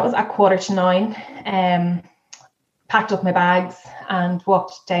grand. That was at 9:15. Packed up my bags and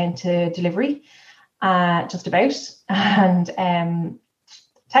walked down to delivery, just about. And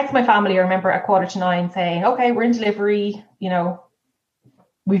text my family, I remember, at 9:15 saying, okay, we're in delivery,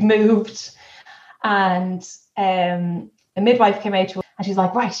 we've moved. And a midwife came out to us and she's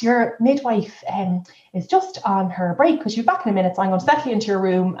like, right, your midwife is just on her break because she's back in a minute. So I'm going to settle you into your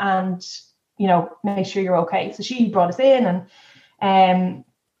room and, you know, make sure you're okay. So she brought us in and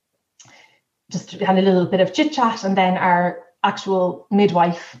just had a little bit of chit chat. And then our actual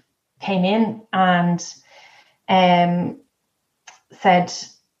midwife came in and said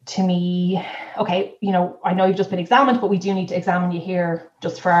to me, okay, you know, I know you've just been examined, but we do need to examine you here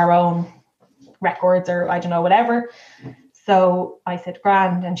just for our own records or I don't know, whatever. So I said,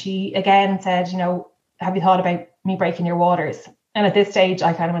 grand. And she again said, you know, have you thought about me breaking your waters? And at this stage,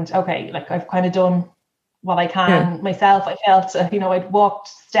 I kind of went, okay, like I've kind of done what I can myself. I felt, you know, I'd walked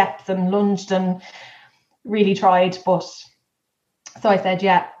steps and lunged and really tried. But so I said,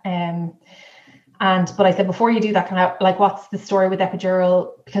 yeah. But I said, before you do that, can I, like, what's the story with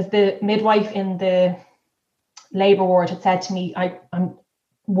epidural? Because the midwife in the labour ward had said to me, I'm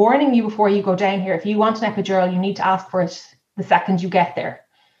warning you before you go down here. If you want an epidural, you need to ask for it the second you get there.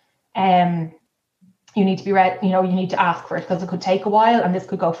 You need to be ready, you know, you need to ask for it because it could take a while and this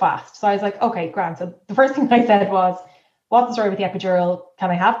could go fast. So I was like, okay, grand. So the first thing I said was, what's the story with the epidural?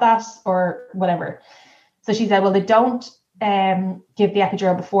 Can I have that or whatever? So she said, well, they don't give the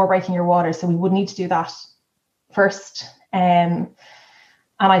epidural before breaking your water, so we would need to do that first. And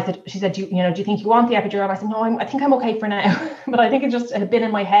I said, she said, do you think you want the epidural? And I said, no, I think I'm okay for now. But I think it just had been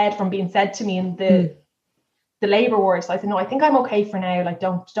in my head from being said to me in the labour ward. So I said, no, I think I'm okay for now. Like,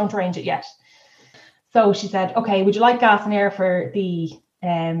 don't arrange it yet. So she said, okay, would you like gas and air for the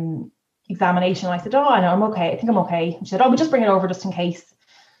examination? And I said, oh, I know, I'm okay. I think I'm okay. And she said, oh, we'll just bring it over just in case.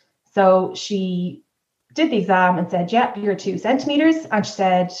 So she did the exam and said, yeah, you're 2 centimeters. And she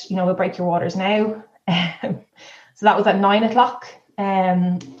said, you know, we'll break your waters now. So that was at 9 o'clock.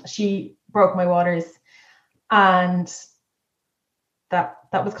 She broke my waters, and that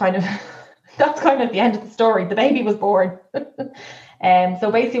was kind of that's kind of the end of the story. The baby was born. So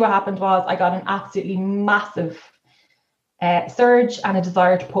basically what happened was I got an absolutely massive surge and a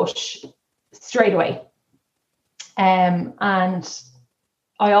desire to push straight away. And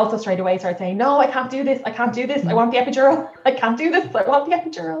I also straight away started saying, no, I can't do this. I can't do this. I want the epidural. I can't do this. I want the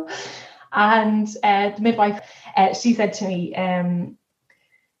epidural. And the midwife, she said to me,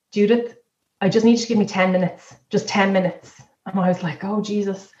 Judith, I just need you to give me 10 minutes, just 10 minutes. And I was like, oh,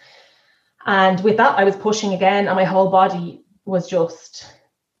 Jesus. And with that, I was pushing again, and my whole body was just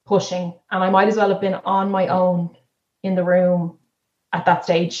pushing. And I might as well have been on my own in the room at that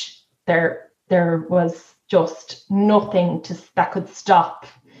stage. There was just nothing that could stop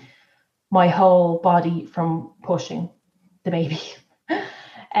my whole body from pushing the baby.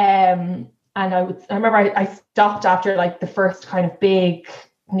 And I remember I stopped after like the first kind of big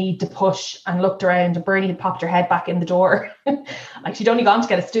need to push and looked around, and Bernie had popped her head back in the door. Like she'd only gone to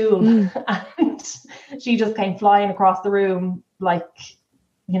get a stool and she just came flying across the room, like,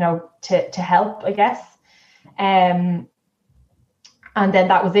 you know, to help, I guess. And then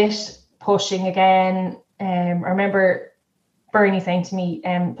that was it, pushing again. I remember Bernie saying to me,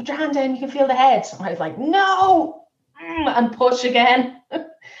 put your hand down, you can feel the head. And I was like, no, and push again.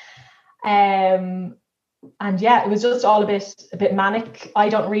 And yeah, it was just all a bit manic. I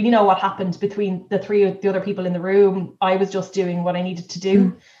don't really know what happened between the other people in the room. I was just doing what I needed to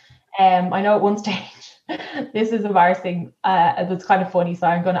do. I know at one stage, this is embarrassing. It was kind of funny, so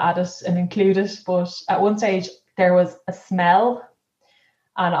I'm going to add it and include it. But at one stage, there was a smell,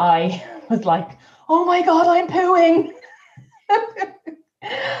 and I was like, oh my God, I'm pooing.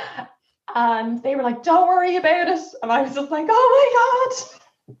 And they were like, don't worry about it. And I was just like, oh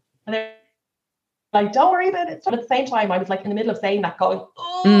my God. And they're like, don't worry about it. But at the same time, I was like in the middle of saying that, going,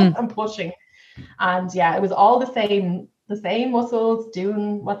 oh, I'm pushing. And yeah, it was all the same muscles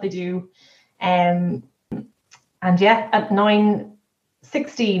doing what they do. And yeah, at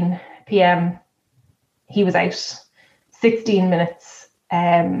 9:16 p.m, he was out. 16 minutes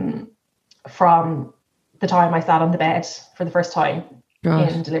from the time I sat on the bed for the first time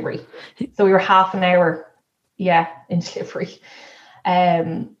in delivery. So we were half an hour, in delivery.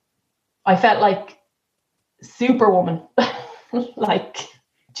 I felt like Superwoman, like,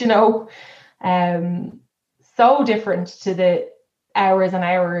 you know, so different to the hours and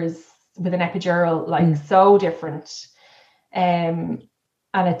hours with an epidural, like so different. And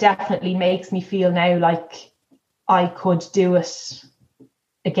it definitely makes me feel now like I could do it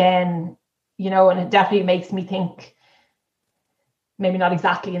again, you know, and it definitely makes me think, maybe not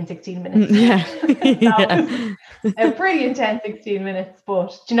exactly in 16 minutes. That was a pretty intense 16 minutes,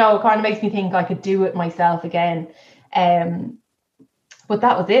 but, you know, it kind of makes me think I could do it myself again. But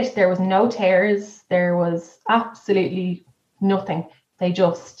that was it. There was no tears. There was absolutely nothing. They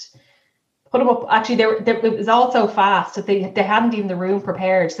just put them up. Actually, it was all so fast that they hadn't even the room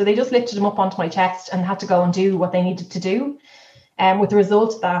prepared. So they just lifted him up onto my chest and had to go and do what they needed to do. With the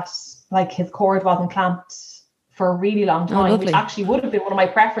result that like his cord wasn't clamped for a really long time, which actually would have been one of my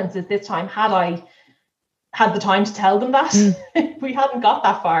preferences this time had I had the time to tell them that. We hadn't got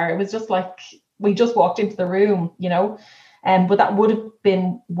that far. It was just like we just walked into the room, you know. But that would have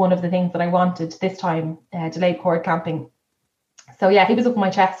been one of the things that I wanted this time, delayed cord clamping. So yeah, he was up on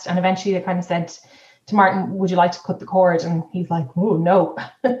my chest, and eventually they kind of said to Martin, would you like to cut the cord? And he's like, oh no,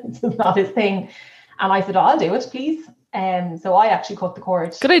 it's not his thing. And I said, I'll do it, please. So I actually cut the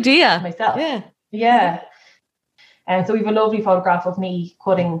cord. Good idea. Myself. Yeah. And so we have a lovely photograph of me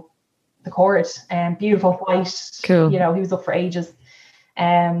cutting the cord, beautiful white. Cool. You know, he was up for ages.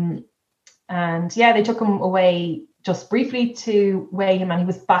 And yeah, they took him away just briefly to weigh him, and he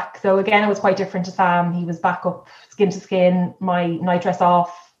was back. So again, it was quite different to Sam. He was back up skin to skin, my night dress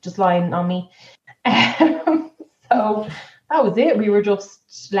off, just lying on me. So that was it. We were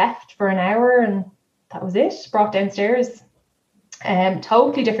just left for an hour, and that was it. Brought downstairs.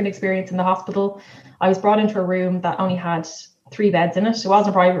 Totally different experience in the hospital. I was brought into a room that only had 3 beds in it. It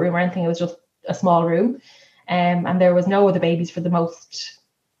wasn't a private room or anything. It was just a small room. And there was no other babies for the most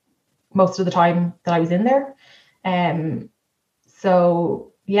of the time that I was in there.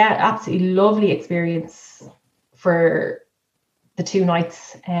 So yeah, absolutely lovely experience for the 2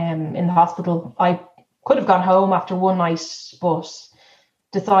 nights in the hospital. I could have gone home after one night, but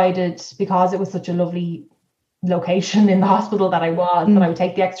decided because it was such a lovely location in the hospital that I would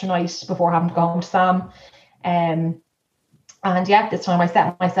take the extra night before having to go home to Sam. And yeah, this time I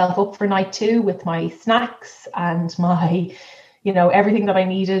set myself up for night 2 with my snacks and my, you know, everything that I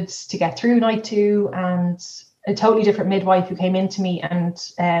needed to get through night 2, and a totally different midwife who came into me, and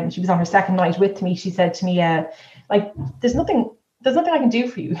she was on her second night with me. She said to me, like, there's nothing I can do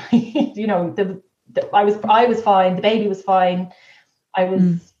for you. You know, I was fine. The baby was fine. I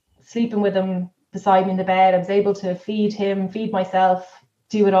was sleeping with him beside me in the bed. I was able to feed him, feed myself,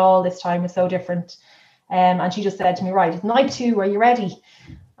 do it all. This time was so different. And she just said to me, right, it's night 2, are you ready?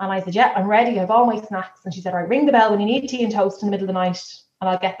 And I said, yeah, I'm ready. I have all my snacks. And she said, right, ring the bell when you need tea and toast in the middle of the night, and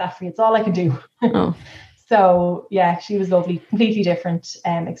I'll get that for you. It's all I can do. Oh. So yeah, she was lovely, completely different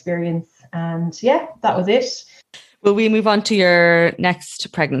experience. And yeah, that was it. Will we move on to your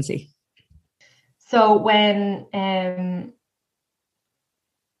next pregnancy? So when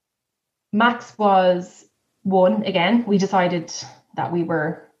Max was 1 again, we decided that we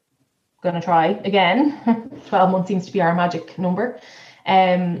were going to try again. 12 months seems to be our magic number.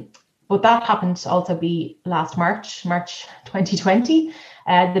 But that happened to also be last March 2020,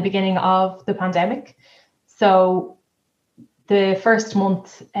 the beginning of the pandemic. So the first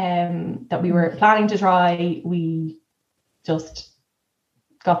month that we were planning to try, we just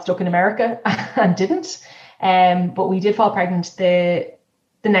got stuck in America and didn't. But we did fall pregnant the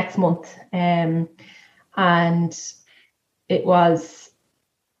next month. And it was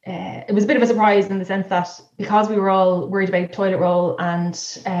a bit of a surprise in the sense that because we were all worried about toilet roll and,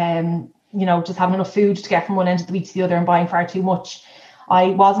 you know, just having enough food to get from one end of the week to the other and buying far too much,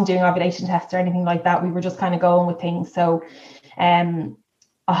 I wasn't doing ovulation tests or anything like that. We were just kind of going with things. So there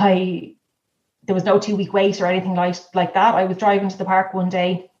was no 2-week wait or anything like that. I was driving to the park one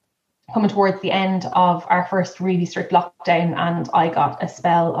day, coming towards the end of our first really strict lockdown, and I got a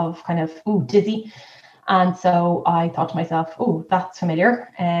spell of kind of dizzy. And so I thought to myself, that's familiar.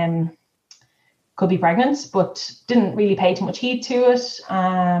 Could be pregnant, but didn't really pay too much heed to it.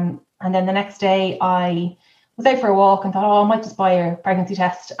 And then the next day I was out for a walk and thought, I might just buy a pregnancy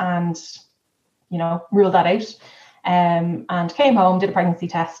test and, you know, rule that out. And came home, did a pregnancy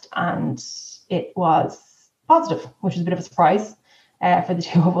test, and it was positive, which was a bit of a surprise for the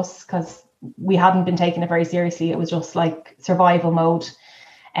 2 of us because we hadn't been taking it very seriously. It was just like survival mode.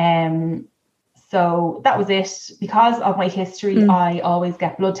 So that was it. Because of my history, I always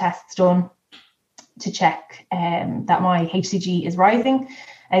get blood tests done to check that my HCG is rising.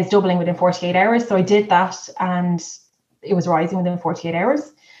 It's doubling within 48 hours. So I did that and it was rising within 48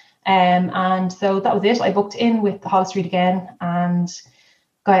 hours. And so that was it. I booked in with the Holles Street again and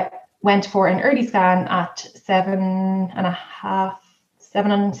went for an early scan at 7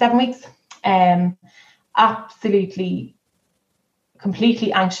 weeks. Absolutely,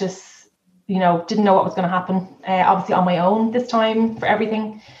 completely anxious, you know, didn't know what was going to happen. Obviously on my own this time for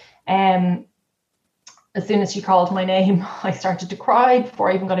everything. As soon as she called my name, I started to cry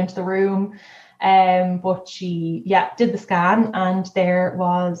before I even got into the room. But she, did the scan and there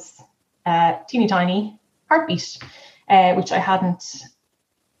was a teeny tiny heartbeat, which I hadn't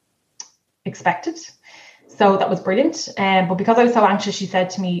expected. So that was brilliant. But because I was so anxious, she said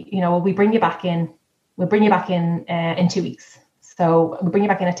to me, you know, well, we'll bring you back in 2 weeks. So we'll bring you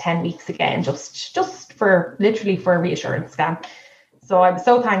back in at 10 weeks again, just for literally for a reassurance scan. So I was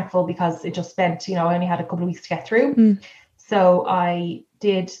so thankful because it just meant, you know, I only had a couple of weeks to get through. So I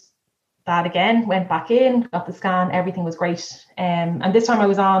did that again, went back in, got the scan, everything was great. And this time I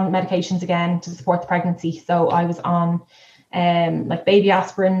was on medications again to support the pregnancy. So I was on like baby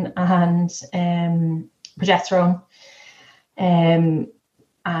aspirin and progesterone. And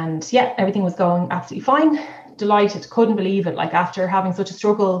yeah, everything was going absolutely fine. Delighted, couldn't believe it. Like after having such a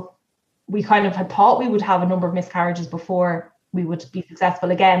struggle, we kind of had thought we would have a number of miscarriages before we would be successful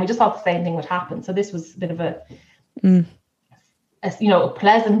again. We just thought the same thing would happen. So this was a bit of a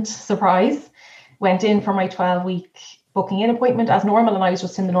pleasant surprise. Went in for my 12-week booking in appointment as normal, and I was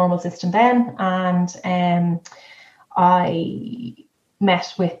just in the normal system then. And I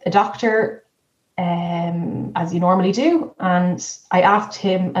met with a doctor, as you normally do, and I asked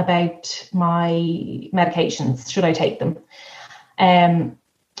him about my medications. Should I take them? And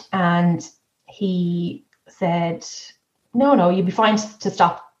he said, no, you'd be fine to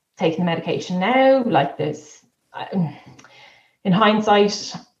stop taking the medication now. Like this, in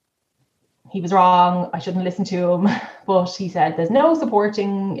hindsight, he was wrong. I shouldn't listen to him. But he said there's no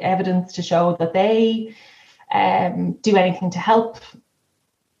supporting evidence to show that they do anything to help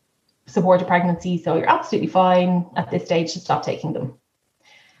support a pregnancy. So you're absolutely fine at this stage to stop taking them.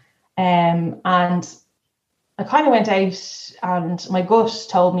 And I kind of went out, and my gut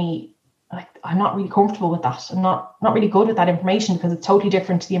told me, like, I'm not really comfortable with that. I'm not really good with that information, because it's totally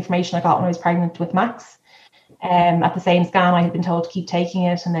different to the information I got when I was pregnant with Max. At the same scan, I had been told to keep taking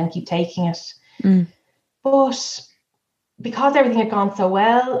it and then keep taking it. But because everything had gone so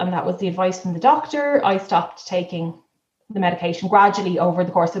well, and that was the advice from the doctor, I stopped taking the medication gradually over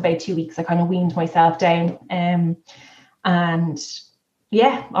the course of about 2 weeks. I kind of weaned myself down. And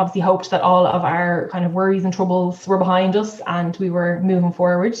yeah, obviously hoped that all of our kind of worries and troubles were behind us and we were moving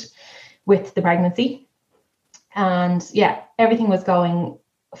forward with the pregnancy. And yeah, everything was going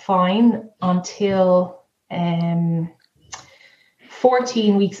fine until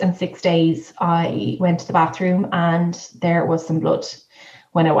 14 weeks and 6 days. I went to the bathroom and there was some blood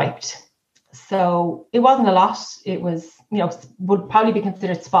when I wiped. So it wasn't a lot. It was, would probably be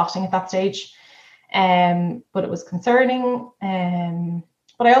considered spotting at that stage. But it was concerning.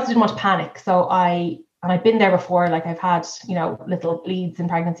 But I also didn't want to panic. So I've been there before, like I've had, little bleeds in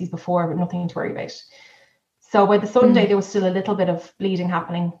pregnancies before, but nothing to worry about. So by the Sunday, there was still a little bit of bleeding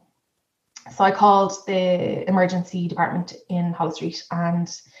happening. So I called the emergency department in Holles Street and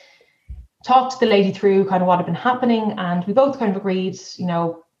talked to the lady through kind of what had been happening. And we both kind of agreed,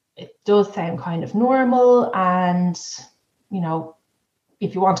 it does sound kind of normal. And,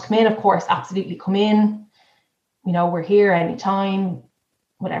 if you want to come in, of course, absolutely come in. We're here anytime,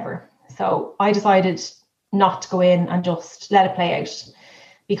 whatever. So I decided not to go in and just let it play out,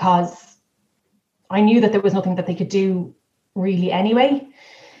 because I knew that there was nothing that they could do really anyway.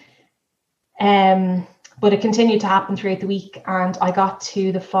 But it continued to happen throughout the week, and I got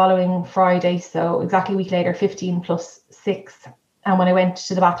to the following Friday, so exactly a week later, 15 plus 6. And when I went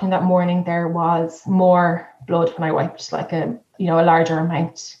to the bathroom that morning, there was more blood when I wiped, like a larger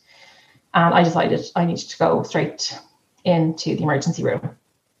amount. And I decided I needed to go straight into the emergency room.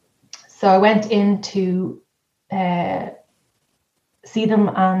 So I went in to see them,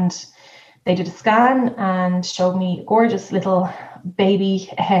 and they did a scan and showed me a gorgeous little baby,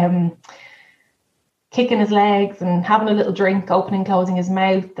 kicking his legs and having a little drink, opening, closing his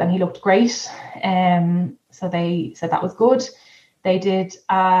mouth, and he looked great. So they said that was good. They did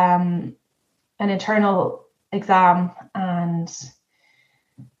an internal exam, and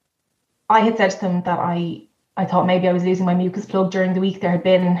I had said to them that I thought maybe I was losing my mucus plug during the week. There had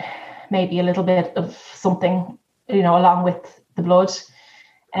been maybe a little bit of something, along with the blood.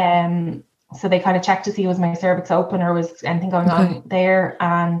 So they kind of checked to see was my cervix open or was anything going on there,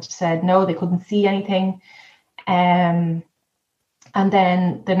 and said no, they couldn't see anything. And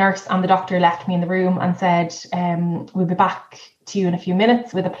then the nurse and the doctor left me in the room and said, we'll be back to you in a few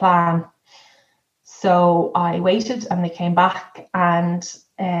minutes with a plan. So I waited, and they came back and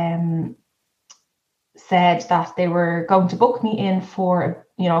said that they were going to book me in for,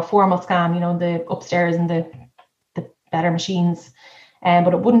 a formal scan, the upstairs and the better machines.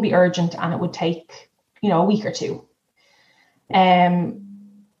 But it wouldn't be urgent, and it would take, a week or two. And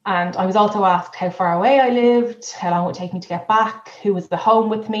I was also asked how far away I lived, how long it would take me to get back, who was at home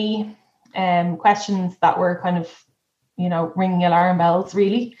with me, questions that were kind of, ringing alarm bells,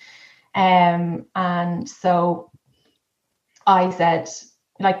 really. And so I said,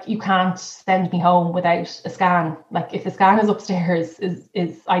 like, you can't send me home without a scan. Like, if the scan is upstairs,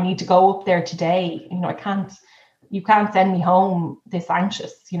 is I need to go up there today. You know, you can't send me home this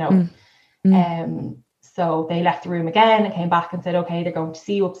anxious, you know. So they left the room again and came back and said, okay, they're going to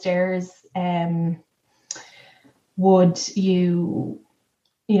see you upstairs. Would you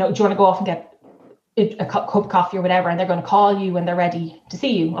know, do you want to go off and get a cup of coffee or whatever, and they're going to call you when they're ready to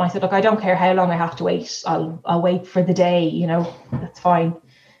see you? And I said, look, I don't care how long I have to wait. I'll wait for the day, you know, that's fine.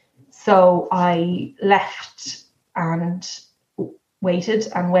 So I left and waited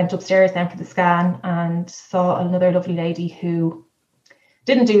and went upstairs then for the scan, and saw another lovely lady who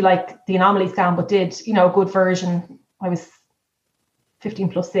didn't do like the anomaly scan, but did, you know, a good version. I was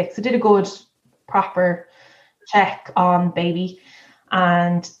 15+6, so did a good proper check on baby,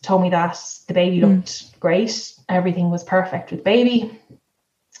 and told me that the baby looked great. Everything was perfect with baby.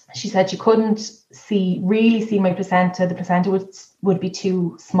 She said she couldn't really see my placenta. The placenta would be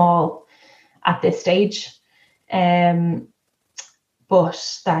too small at this stage. But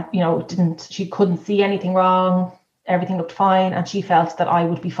that, you know, she couldn't see anything wrong. Everything looked fine, and she felt that I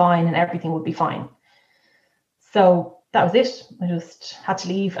would be fine and everything would be fine. So that was it. I just had to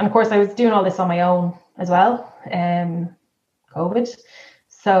leave. And of course I was doing all this on my own as well, COVID.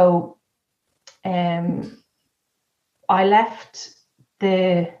 So I left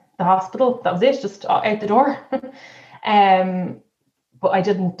the hospital. That was it, just out the door. But I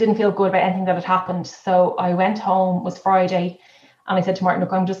didn't feel good about anything that had happened. So I went home, it was Friday, and I said to Martin,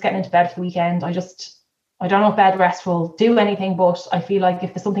 look, I'm just getting into bed for the weekend. I don't know if bed rest will do anything, but I feel like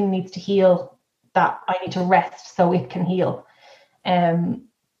if there's something that needs to heal, that I need to rest so it can heal.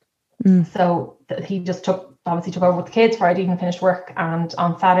 So he just obviously took over with the kids. Friday evening, finished work, and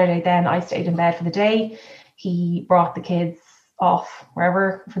on Saturday then I stayed in bed for the day. He brought the kids off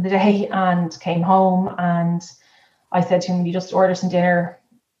wherever for the day and came home, and I said to him, you just order some dinner,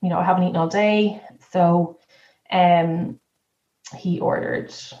 you know, I haven't eaten all day. So he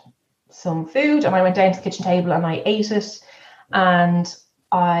ordered some food, and I went down to the kitchen table and I ate it, and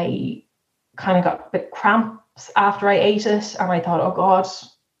I kind of got a bit cramps after I ate it, and I thought, oh God,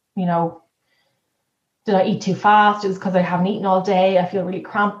 you know, did I eat too fast? It was because I haven't eaten all day. I feel really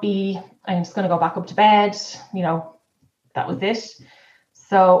crampy. I'm just going to go back up to bed. You know, that was it.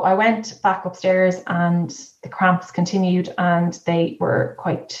 So I went back upstairs, and the cramps continued, and they were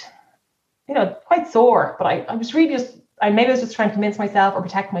quite sore. But I was really maybe I was just trying to convince myself or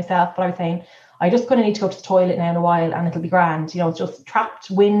protect myself, but I was saying, I just going to need to go to the toilet now in a while and it'll be grand. You know, it's just trapped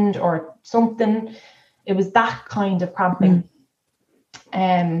wind or something. It was that kind of cramping.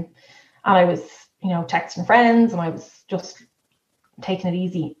 And I was, you know, texting friends, and I was just taking it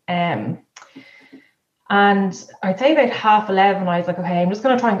easy. And I'd say about 11:30, I was like, okay, I'm just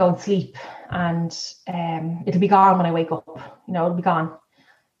going to try and go and sleep, and it'll be gone when I wake up. You know, it'll be gone.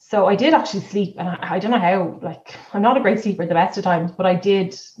 So I did actually sleep, and I don't know how, like, I'm not a great sleeper the best of times, but I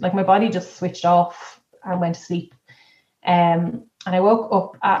did, like, my body just switched off and went to sleep. And I woke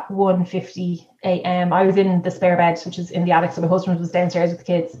up at 1:50 a.m. I was in the spare bed, which is in the attic, so my husband was downstairs with the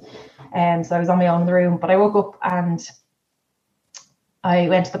kids. So I was on my own in the room, but I woke up and I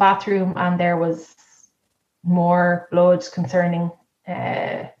went to the bathroom, and there was more blood concerning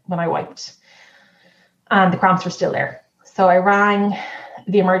when I wiped, and the cramps were still there. So I rang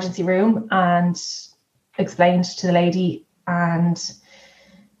the emergency room and explained to the lady, and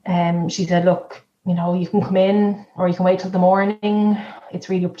she said, look, you know, you can come in or you can wait till the morning. It's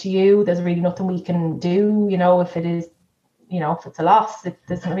really up to you. There's really nothing we can do, you know, if it is, you know, if it's a loss,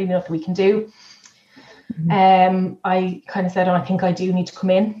 there's really nothing we can do. I kind of said, oh, I think I do need to come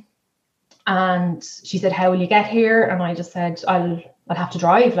in. And she said, how will you get here? And I just said, I'll have to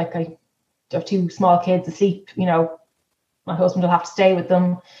drive. Like, I have 2 small kids asleep, you know, my husband will have to stay with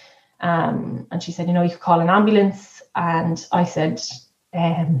them. And she said, you know, you could call an ambulance. And I said,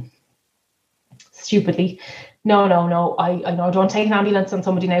 stupidly, no, I don't take an ambulance on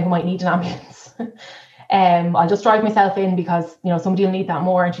somebody now who might need an ambulance. I'll just drive myself in because, you know, somebody will need that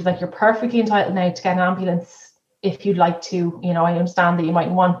more. And she's like, you're perfectly entitled now to get an ambulance if you'd like to. You know, I understand that you might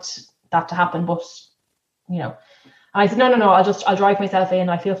want that to happen, but, you know. And I said, no, I'll drive myself in.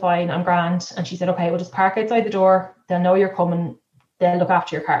 I feel fine. I'm grand. And she said, okay, we'll just park outside the door. They'll know you're coming. They'll look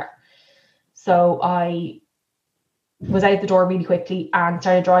after your car. So I was out the door really quickly and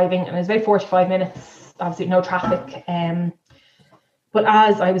started driving, and it was about 45 minutes, obviously no traffic. But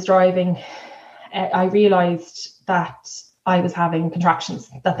as I was driving, I realized that I was having contractions,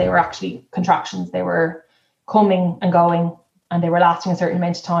 that they were actually contractions. They were coming and going, and they were lasting a certain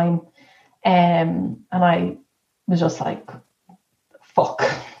amount of time. And I was just like, fuck,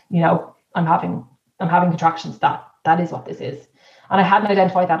 you know, I'm having contractions. That is what this is. And I hadn't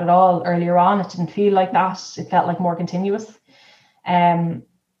identified that at all earlier on. It didn't feel like that. It felt like more continuous.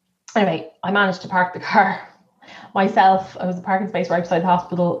 Anyway, I managed to park the car myself. I was a parking space right beside the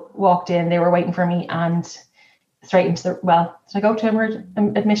hospital, walked in, they were waiting for me, and straight into did I go to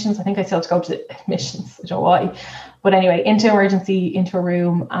admissions? I think I still had to go to admissions. I don't know why. But anyway, into emergency, into a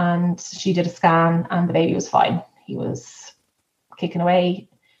room, and she did a scan and the baby was fine. He was kicking away,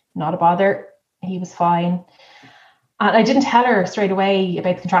 not a bother. He was fine. And I didn't tell her straight away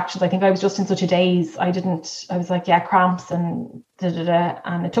about the contractions. I think I was just in such a daze. I was like, yeah, cramps and da-da-da.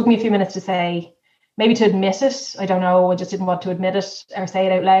 And it took me a few minutes to say, maybe to admit it. I don't know. I just didn't want to admit it or say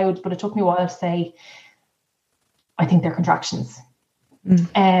it out loud. But it took me a while to say, I think they're contractions.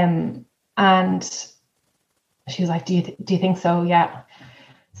 And she was like, do you think so? Yeah.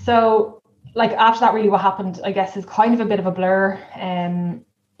 So like after that, really what happened, I guess, is kind of a bit of a blur.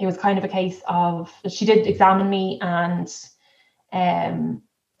 It was kind of a case of, she did examine me, and I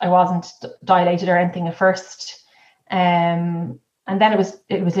wasn't dilated or anything at first. And then it was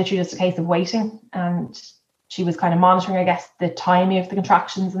literally just a case of waiting, and she was kind of monitoring, I guess, the timing of the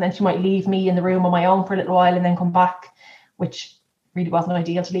contractions, and then she might leave me in the room on my own for a little while and then come back, which really wasn't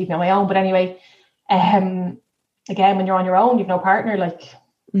ideal to leave me on my own. But anyway, again, when you're on your own, you've no partner, like,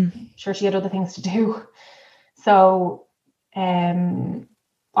 sure, she had other things to do. So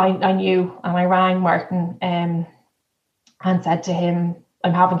I knew, and I rang Martin and said to him,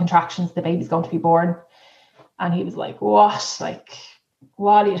 I'm having contractions, the baby's going to be born. And he was like, what? Like,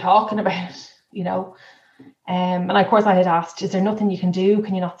 what are you talking about? You know? And of course I had asked, is there nothing you can do?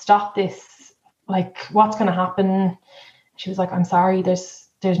 Can you not stop this? Like, what's going to happen? She was like, I'm sorry, there's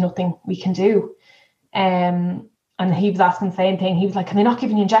nothing we can do. And he was asking the same thing. He was like, can they not give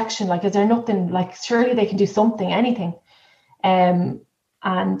you an injection? Like, is there nothing, like, surely they can do something, anything. And,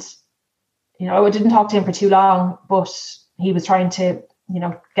 you know, I didn't talk to him for too long, but he was trying to, you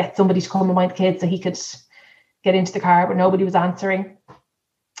know, get somebody to come and mind the kids so he could get into the car, but nobody was answering.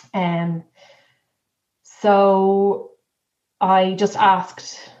 So I just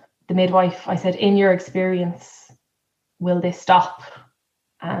asked the midwife, I said, in your experience, will this stop?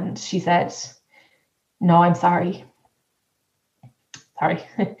 And she said, no, I'm sorry.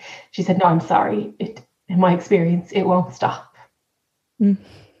 She said, no, I'm sorry. In my experience, it won't stop.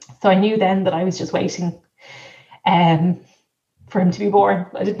 So I knew then that I was just waiting for him to be born.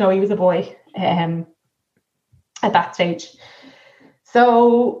 I didn't know he was a boy at that stage.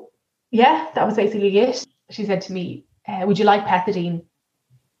 So yeah, that was basically it. She said to me, would you like pethidine?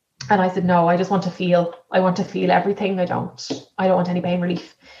 And I said, no, I just want to feel. I want to feel everything. I don't want any pain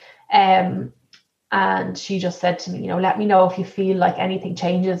relief. And she just said to me, you know, let me know if you feel like anything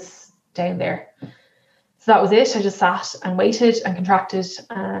changes down there. So that was it. I just sat and waited and contracted,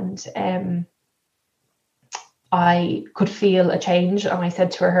 and I could feel a change. And I said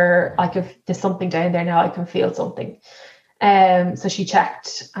to her, there's something down there now, I can feel something. So she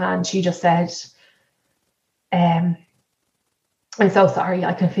checked and she just said, I'm so sorry,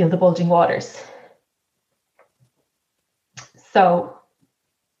 I can feel the bulging waters. So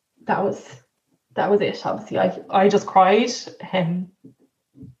that was it. Obviously, I just cried.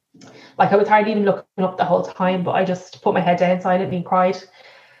 Like, I was hardly even looking up the whole time, but I just put my head down silently and cried.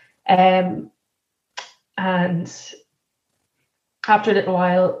 And after a little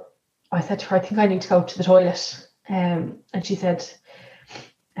while, I said to her, I think I need to go to the toilet. And she said,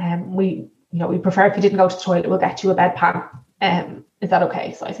 we prefer if you didn't go to the toilet, we'll get you a bedpan. Is that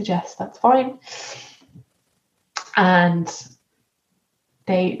okay? So I said, yes, that's fine. And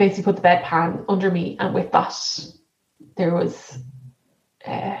they basically put the bedpan under me, and with that, there was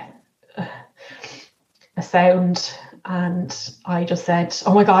a sound, and I just said,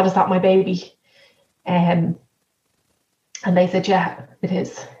 oh my God, is that my baby? And they said, yeah, it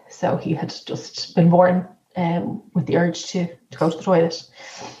is. So he had just been born with the urge to go to the toilet.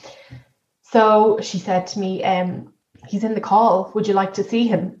 So she said to me, he's in the call. Would you like to see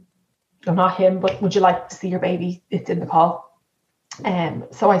him? No, not him, but would you like to see your baby? It's in the call.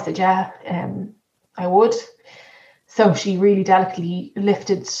 So I said, yeah, I would. So she really delicately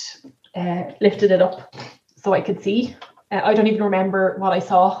lifted it up so I could see. I don't even remember what I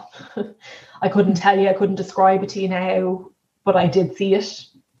saw. I couldn't tell you. I couldn't describe it to you now, but I did see it.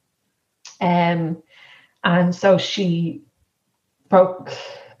 And so she broke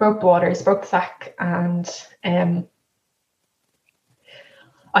the waters, broke the sack, and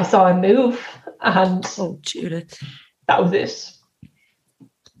I saw him move, and oh, Judith, that was it.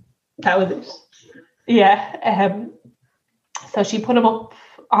 Yeah. So she put him up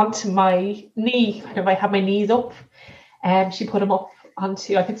onto my knee. Kind of, I had my knees up, and she put him up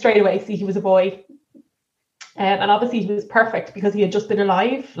onto. I could straight away see he was a boy. And obviously he was perfect because he had just been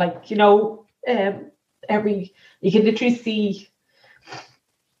alive. Like, you know, you can literally see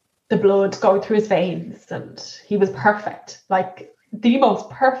the blood going through his veins, and he was perfect. Like the most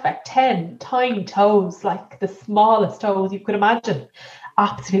perfect, 10 tiny toes, like the smallest toes you could imagine.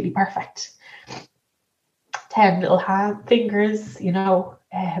 Absolutely perfect. 10 little fingers, you know.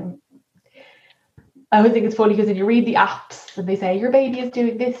 I always think it's funny because when you read the apps and they say your baby is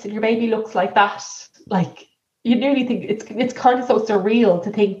doing this and your baby looks like that, like you nearly think it's kind of so surreal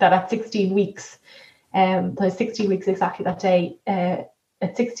to think that at 16 weeks, 16 weeks exactly that day,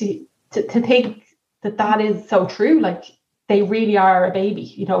 at 60, to think that is so true. Like they really are a baby,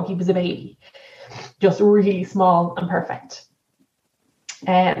 you know. He was a baby, just really small and perfect.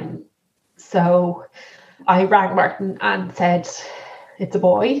 So I rang Martin and said it's a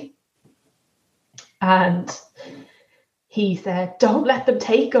boy, and he said, don't let them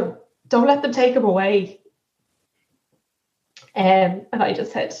take him away. And I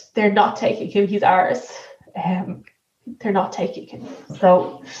just said, they're not taking him, he's ours. They're not taking him.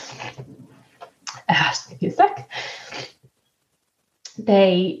 So just give me a sec.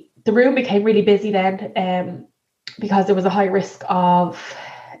 The room became really busy then, because there was a high risk of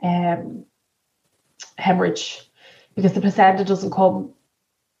hemorrhage, because the placenta doesn't come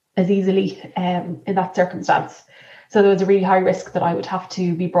as easily in that circumstance. So there was a really high risk that I would have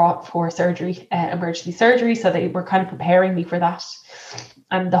to be brought for surgery, emergency surgery. So they were kind of preparing me for that.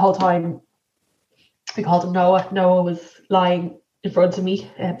 And the whole time we called him Noah. Noah was lying in front of me,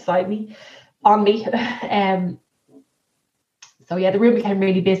 beside me, on me. So yeah, the room became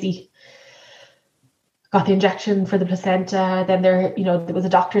really busy. Got the injection for the placenta. Then there was a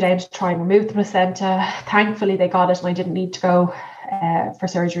doctor down to try and remove the placenta. Thankfully, they got it, and I didn't need to go for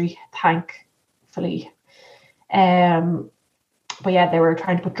surgery. Thankfully. But yeah, they were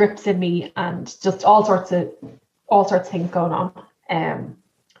trying to put drips in me and just all sorts of things going on.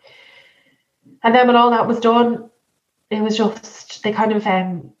 And then when all that was done, it was just, they kind of,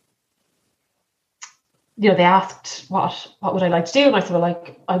 they asked what would I like to do? And I said, well,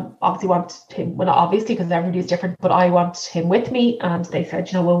 like, I obviously want him, well, not obviously because everybody's different, but I want him with me. And they said,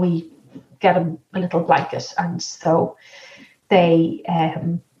 will we get him a little blanket? And so they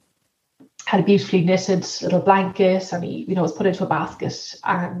had a beautifully knitted little blanket, and he, was put into a basket,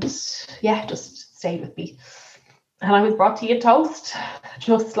 and yeah, just stayed with me. And I was brought tea and toast,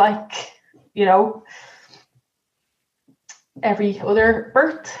 just like, every other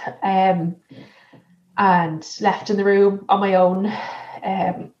birth, and left in the room on my own,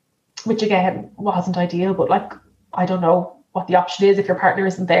 which again wasn't ideal, but like, I don't know what the option is if your partner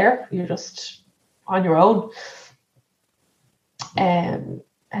isn't there. You're just on your own.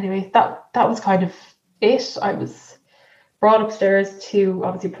 Anyway, that was kind of it. I was brought upstairs to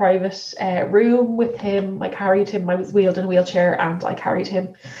obviously a private room with him. I carried him. I was wheeled in a wheelchair, and I carried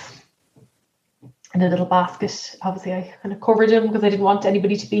him in a little basket. Obviously, I kind of covered him because I didn't want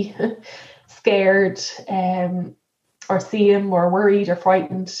anybody to be scared or see him or worried or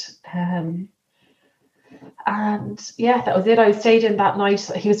frightened. And yeah, that was it. I stayed in that night.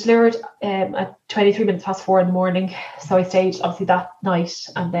 He was delivered at 23 minutes past 4 in the morning. So I stayed obviously that night,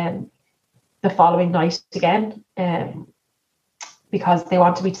 and then the following night again, because they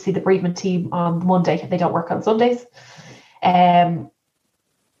wanted me to see the bereavement team on Monday. They don't work on Sundays. And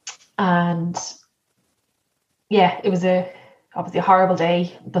yeah, it was obviously a horrible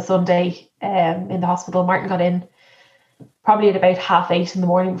day. The Sunday in the hospital, Martin got in probably at about 8:30 in the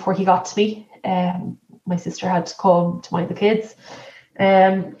morning before he got to me. My sister had to come to mind the kids.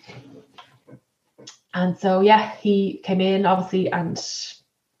 And so, yeah, he came in obviously and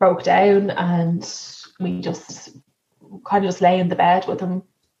broke down, and we just kind of just lay in the bed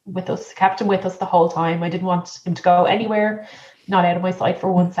with us, kept him with us the whole time. I didn't want him to go anywhere, not out of my sight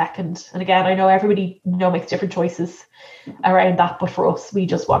for 1 second. And again, I know everybody makes different choices around that, but for us, we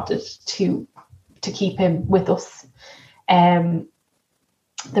just wanted to keep him with us. The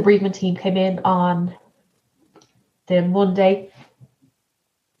bereavement team came in on the Monday.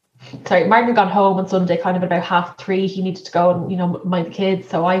 Sorry, Martin had gone home on Sunday kind of about 3:30. He needed to go and mind the kids,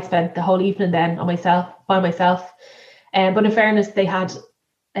 so I spent the whole evening then by myself. But in fairness, they had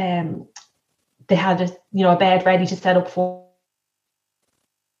a bed ready to set up for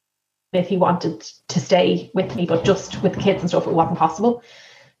if he wanted to stay with me, but just with the kids and stuff, it wasn't possible.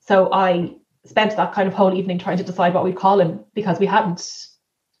 So I spent that kind of whole evening trying to decide what we'd call him, because we hadn't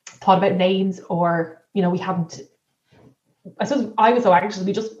thought about names, or we hadn't. I suppose I was so anxious,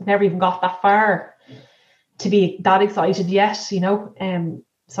 we just never even got that far to be that excited yet,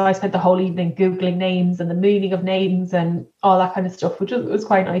 So I spent the whole evening Googling names and the meaning of names and all that kind of stuff, which was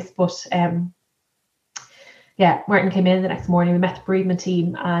quite nice. But yeah, Martin came in the next morning. We met the bereavement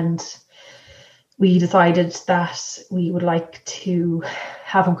team and we decided that we would like to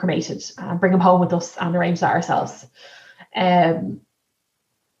have him cremated and bring him home with us and arrange that ourselves.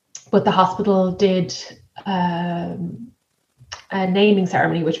 But the hospital did a naming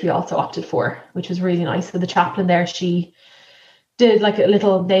ceremony, which we also opted for, which was really nice. So the chaplain there, she did like a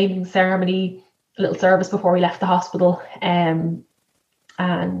little naming ceremony, a little service before we left the hospital. And,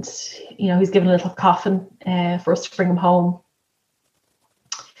 you know, he's given a little coffin for us to bring him home.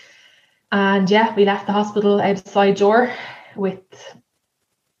 And yeah, we left the hospital out the side door with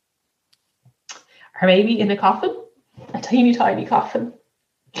our baby in a coffin, a teeny tiny coffin.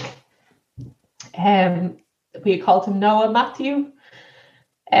 We had called him Noah Matthew.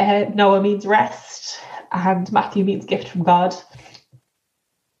 Noah means rest and Matthew means gift from God.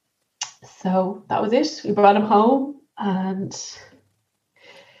 So that was it. We brought him home and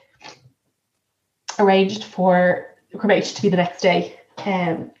arranged for cremation to be the next day.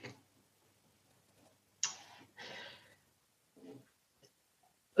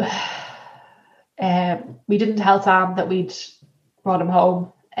 We didn't tell Sam that we'd brought him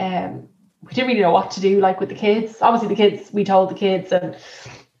home. We didn't really know what to do, like with the kids. Obviously the kids, we told the kids, and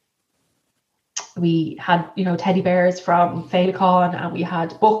we had, you know, teddy bears from Féileacáin, and we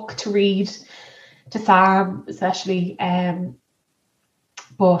had a book to read to Sam, especially.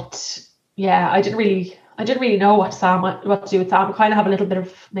 But yeah, I didn't really know what to do with Sam. I kind of have a little bit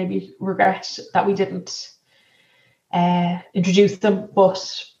of maybe regret that we didn't introduce them,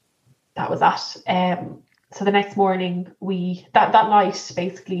 but that was that. So the next morning, that night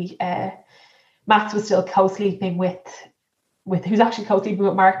basically, Max was still co-sleeping with who's actually co-sleeping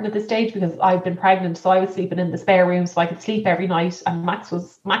with Martin at this stage, because I've been pregnant, so I was sleeping in the spare room so I could sleep every night, and Max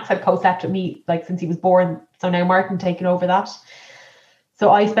had co-slept with me like since he was born, so now Martin taking over that.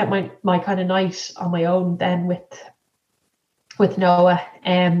 So I spent my kind of night on my own then with Noah,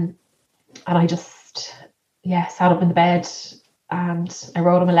 and I just sat up in the bed and I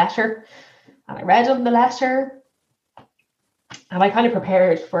wrote him a letter, and I read him the letter, and I kind of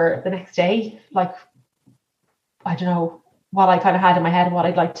prepared for the next day. Like, I don't know what I kind of had in my head and what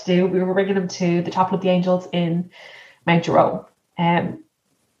I'd like to do. We were bringing him to the Chapel of the Angels in Mount Jerome.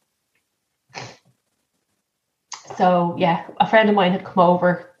 So yeah, a friend of mine had come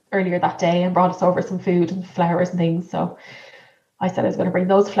over earlier that day and brought us over some food and flowers and things. So I said I was going to bring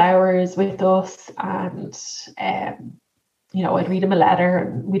those flowers with us, and you know, I'd read him a letter,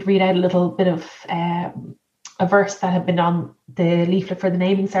 and we'd read out a little bit of a verse that had been on the leaflet for the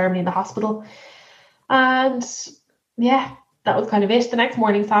naming ceremony in the hospital. And yeah, that was kind of it. The next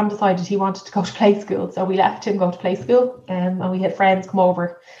morning, Sam decided he wanted to go to play school, so we left him go to play school, and we had friends come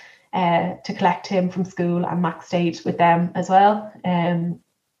over to collect him from school, and Max stayed with them as well.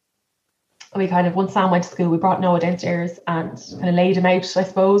 We kind of, once Sam went to school, we brought Noah downstairs and kind of laid him out, I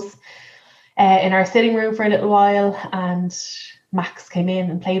suppose, in our sitting room for a little while, and Max came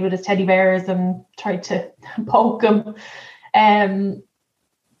in and played with his teddy bears and tried to poke him.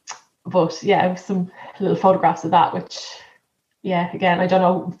 But yeah, there was some little photographs of that, which, yeah, again, I don't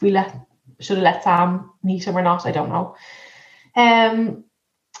know if we should have let Sam meet him or not, I don't know.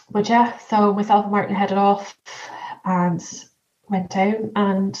 But yeah, so myself and Martin headed off and went down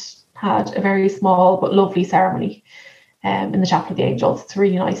and had a very small but lovely ceremony in the Chapel of the Angels. It's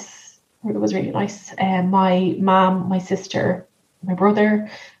really nice. It was really nice. My mum, my sister, my brother,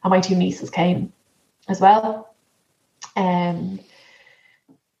 and my two nieces came as well.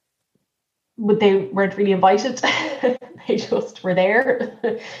 But they weren't really invited. They just were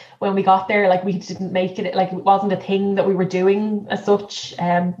there. When we got there, like, we didn't make it, like, it wasn't a thing that we were doing as such.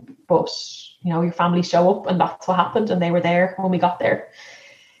 But you know, your family show up, and that's what happened, and they were there when we got there.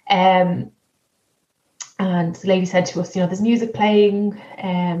 And the lady said to us, you know, there's music playing.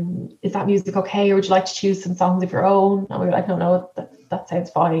 Is that music okay, or would you like to choose some songs of your own? And we were like, no, that sounds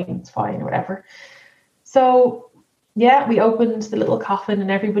fine. It's fine, or whatever. So yeah, we opened the little coffin and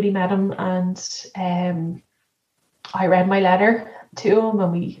everybody met him, and I read my letter to him,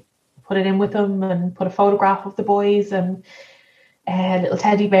 and we put it in with him and put a photograph of the boys and a little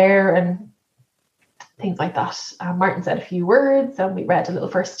teddy bear and things like that. Martin said a few words, and we read a little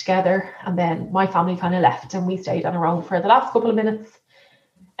verse together, and then my family kind of left, and we stayed on our own for the last couple of minutes.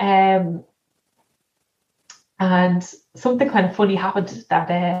 And something kind of funny happened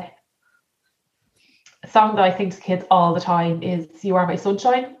that a song that I sing to kids all the time is You Are My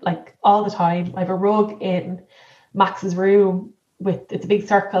Sunshine, like all the time. I have a rug in Max's room it's a big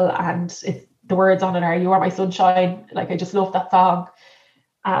circle, and the words on it are You Are My Sunshine. Like, I just love that song.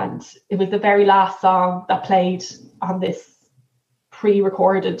 And it was the very last song that played on this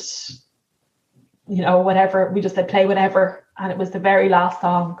pre-recorded whatever. We just said play whatever. And it was the very last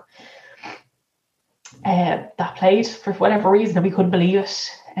song that played for whatever reason, and we couldn't believe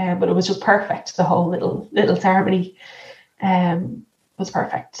it. But it was just perfect. The whole little ceremony was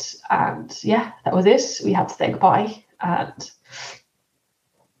perfect. And yeah, that was it. We had to say goodbye and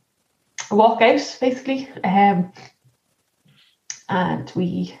walk out, basically. And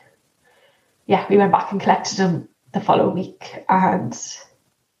we went back and collected him the following week and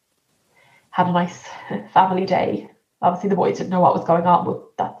had a nice family day. Obviously the boys didn't know what was going on,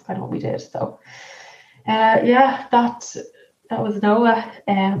 but that's kind of what we did. So that was Noah.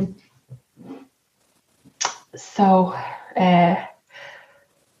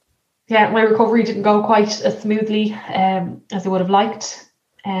 My recovery didn't go quite as smoothly as I would have liked.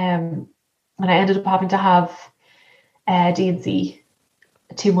 And I ended up having to have D&C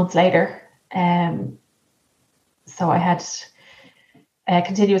 2 months later. So I had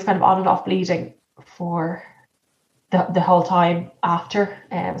continuous kind of on and off bleeding for the whole time after.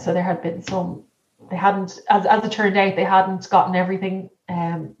 So there had been they hadn't, as it turned out, they hadn't gotten everything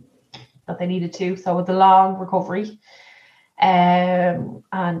that they needed to. So it was a long recovery and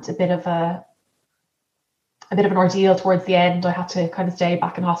a bit of an ordeal towards the end. I had to kind of stay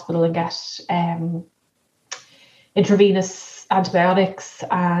back in hospital and get intravenous antibiotics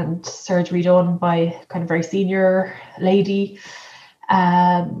and surgery done by kind of very senior lady.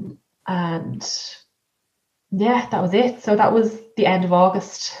 And yeah, that was it. So that was the end of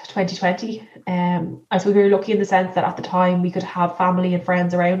August 2020. I suppose we were lucky in the sense that at the time we could have family and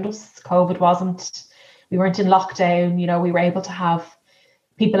friends around us. We weren't in lockdown, we were able to have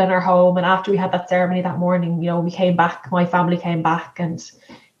people in our home. And after we had that ceremony that morning, we came back, my family came back, and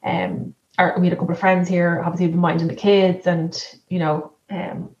we had a couple of friends here, obviously been minding the kids, and we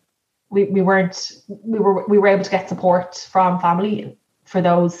were able to get support from family for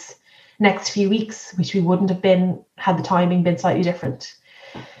those next few weeks, which we wouldn't have been had the timing been slightly different.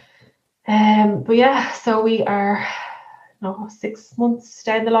 But yeah, so we are 6 months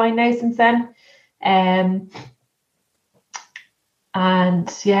down the line now since then. And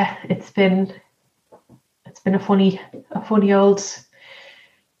yeah, it's been a funny old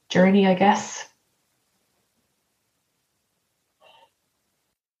journey, I guess.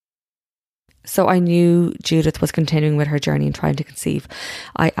 So I knew Judith was continuing with her journey and trying to conceive.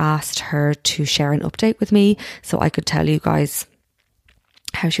 I asked her to share an update with me so I could tell you guys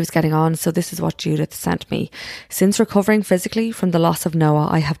how she was getting on. So this is what Judith sent me. Since recovering physically from the loss of Noah,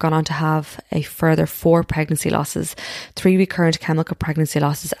 I have gone on to have a further 4 pregnancy losses, 3 recurrent chemical pregnancy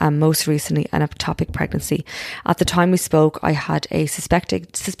losses, and most recently an ectopic pregnancy. At the time we spoke, I had a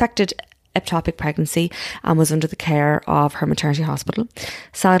suspected ectopic pregnancy and was under the care of her maternity hospital.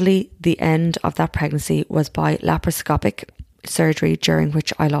 Sadly, the end of that pregnancy was by laparoscopic surgery, during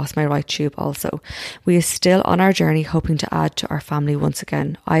which I lost my right tube also. We are still on our journey, hoping to add to our family once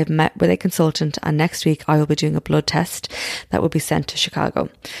again. I have met with a consultant, and next week I will be doing a blood test that will be sent to Chicago,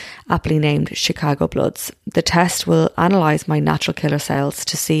 aptly named Chicago Bloods. The test will analyse my natural killer cells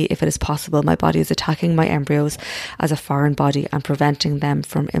to see if it is possible my body is attacking my embryos as a foreign body and preventing them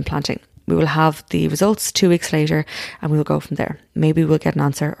from implanting. We will have the results 2 weeks later and we will go from there. Maybe we'll get an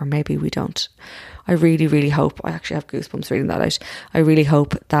answer or maybe we don't. I really, really hope, I actually have goosebumps reading that out. I really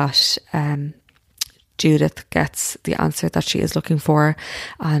hope that Judith gets the answer that she is looking for.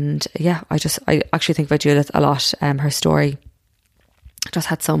 And yeah, I actually think about Judith a lot. Her story just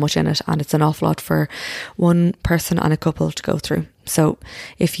had so much in it, and it's an awful lot for one person and a couple to go through. So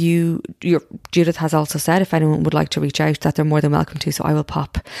if Judith has also said if anyone would like to reach out that they're more than welcome to, so I will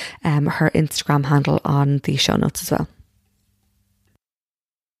pop her Instagram handle on the show notes as well.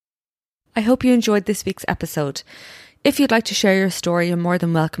 I hope you enjoyed this week's episode. If you'd like to share your story, you're more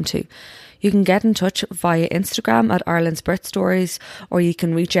than welcome to. You can get in touch via Instagram at Ireland's Birth Stories, or you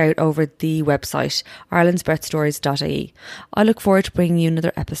can reach out over the website irelandsbirthstories.ie. I look forward to bringing you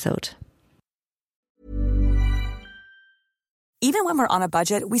another episode. Even when we're on a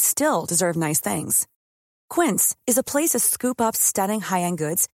budget, we still deserve nice things. Quince is a place to scoop up stunning high-end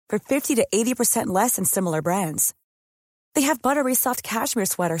goods for 50 to 80% less than similar brands. They have buttery soft cashmere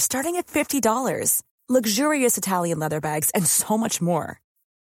sweaters starting at $50, luxurious Italian leather bags, and so much more.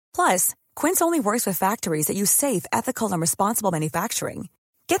 Plus, Quince only works with factories that use safe, ethical, and responsible manufacturing.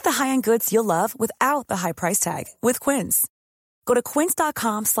 Get the high-end goods you'll love without the high price tag with Quince. Go to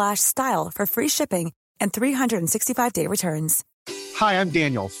quince.com/style for free shipping and 365-day returns. Hi, I'm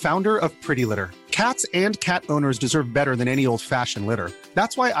Daniel, founder of Pretty Litter. Cats and cat owners deserve better than any old-fashioned litter.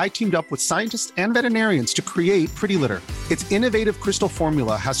 That's why I teamed up with scientists and veterinarians to create Pretty Litter. Its innovative crystal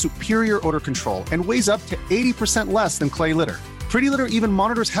formula has superior odor control and weighs up to 80% less than clay litter. Pretty Litter even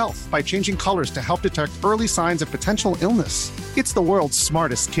monitors health by changing colors to help detect early signs of potential illness. It's the world's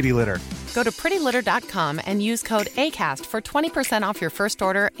smartest kitty litter. Go to prettylitter.com and use code ACAST for 20% off your first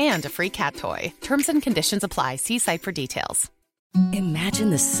order and a free cat toy. Terms and conditions apply. See site for details. Imagine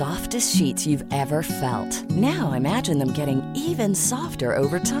the softest sheets you've ever felt. Now imagine them getting even softer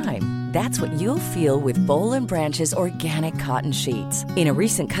over time. That's what you'll feel with Boll & Branch's organic cotton sheets. In a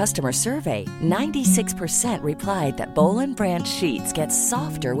recent customer survey, 96% replied that Boll & Branch sheets get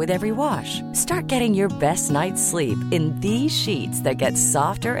softer with every wash. Start getting your best night's sleep in these sheets that get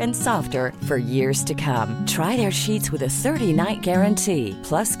softer and softer for years to come. Try their sheets with a 30-night guarantee.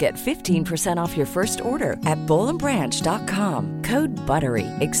 Plus, get 15% off your first order at bollandbranch.com. Code BUTTERY.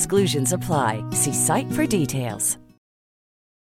 Exclusions apply. See site for details.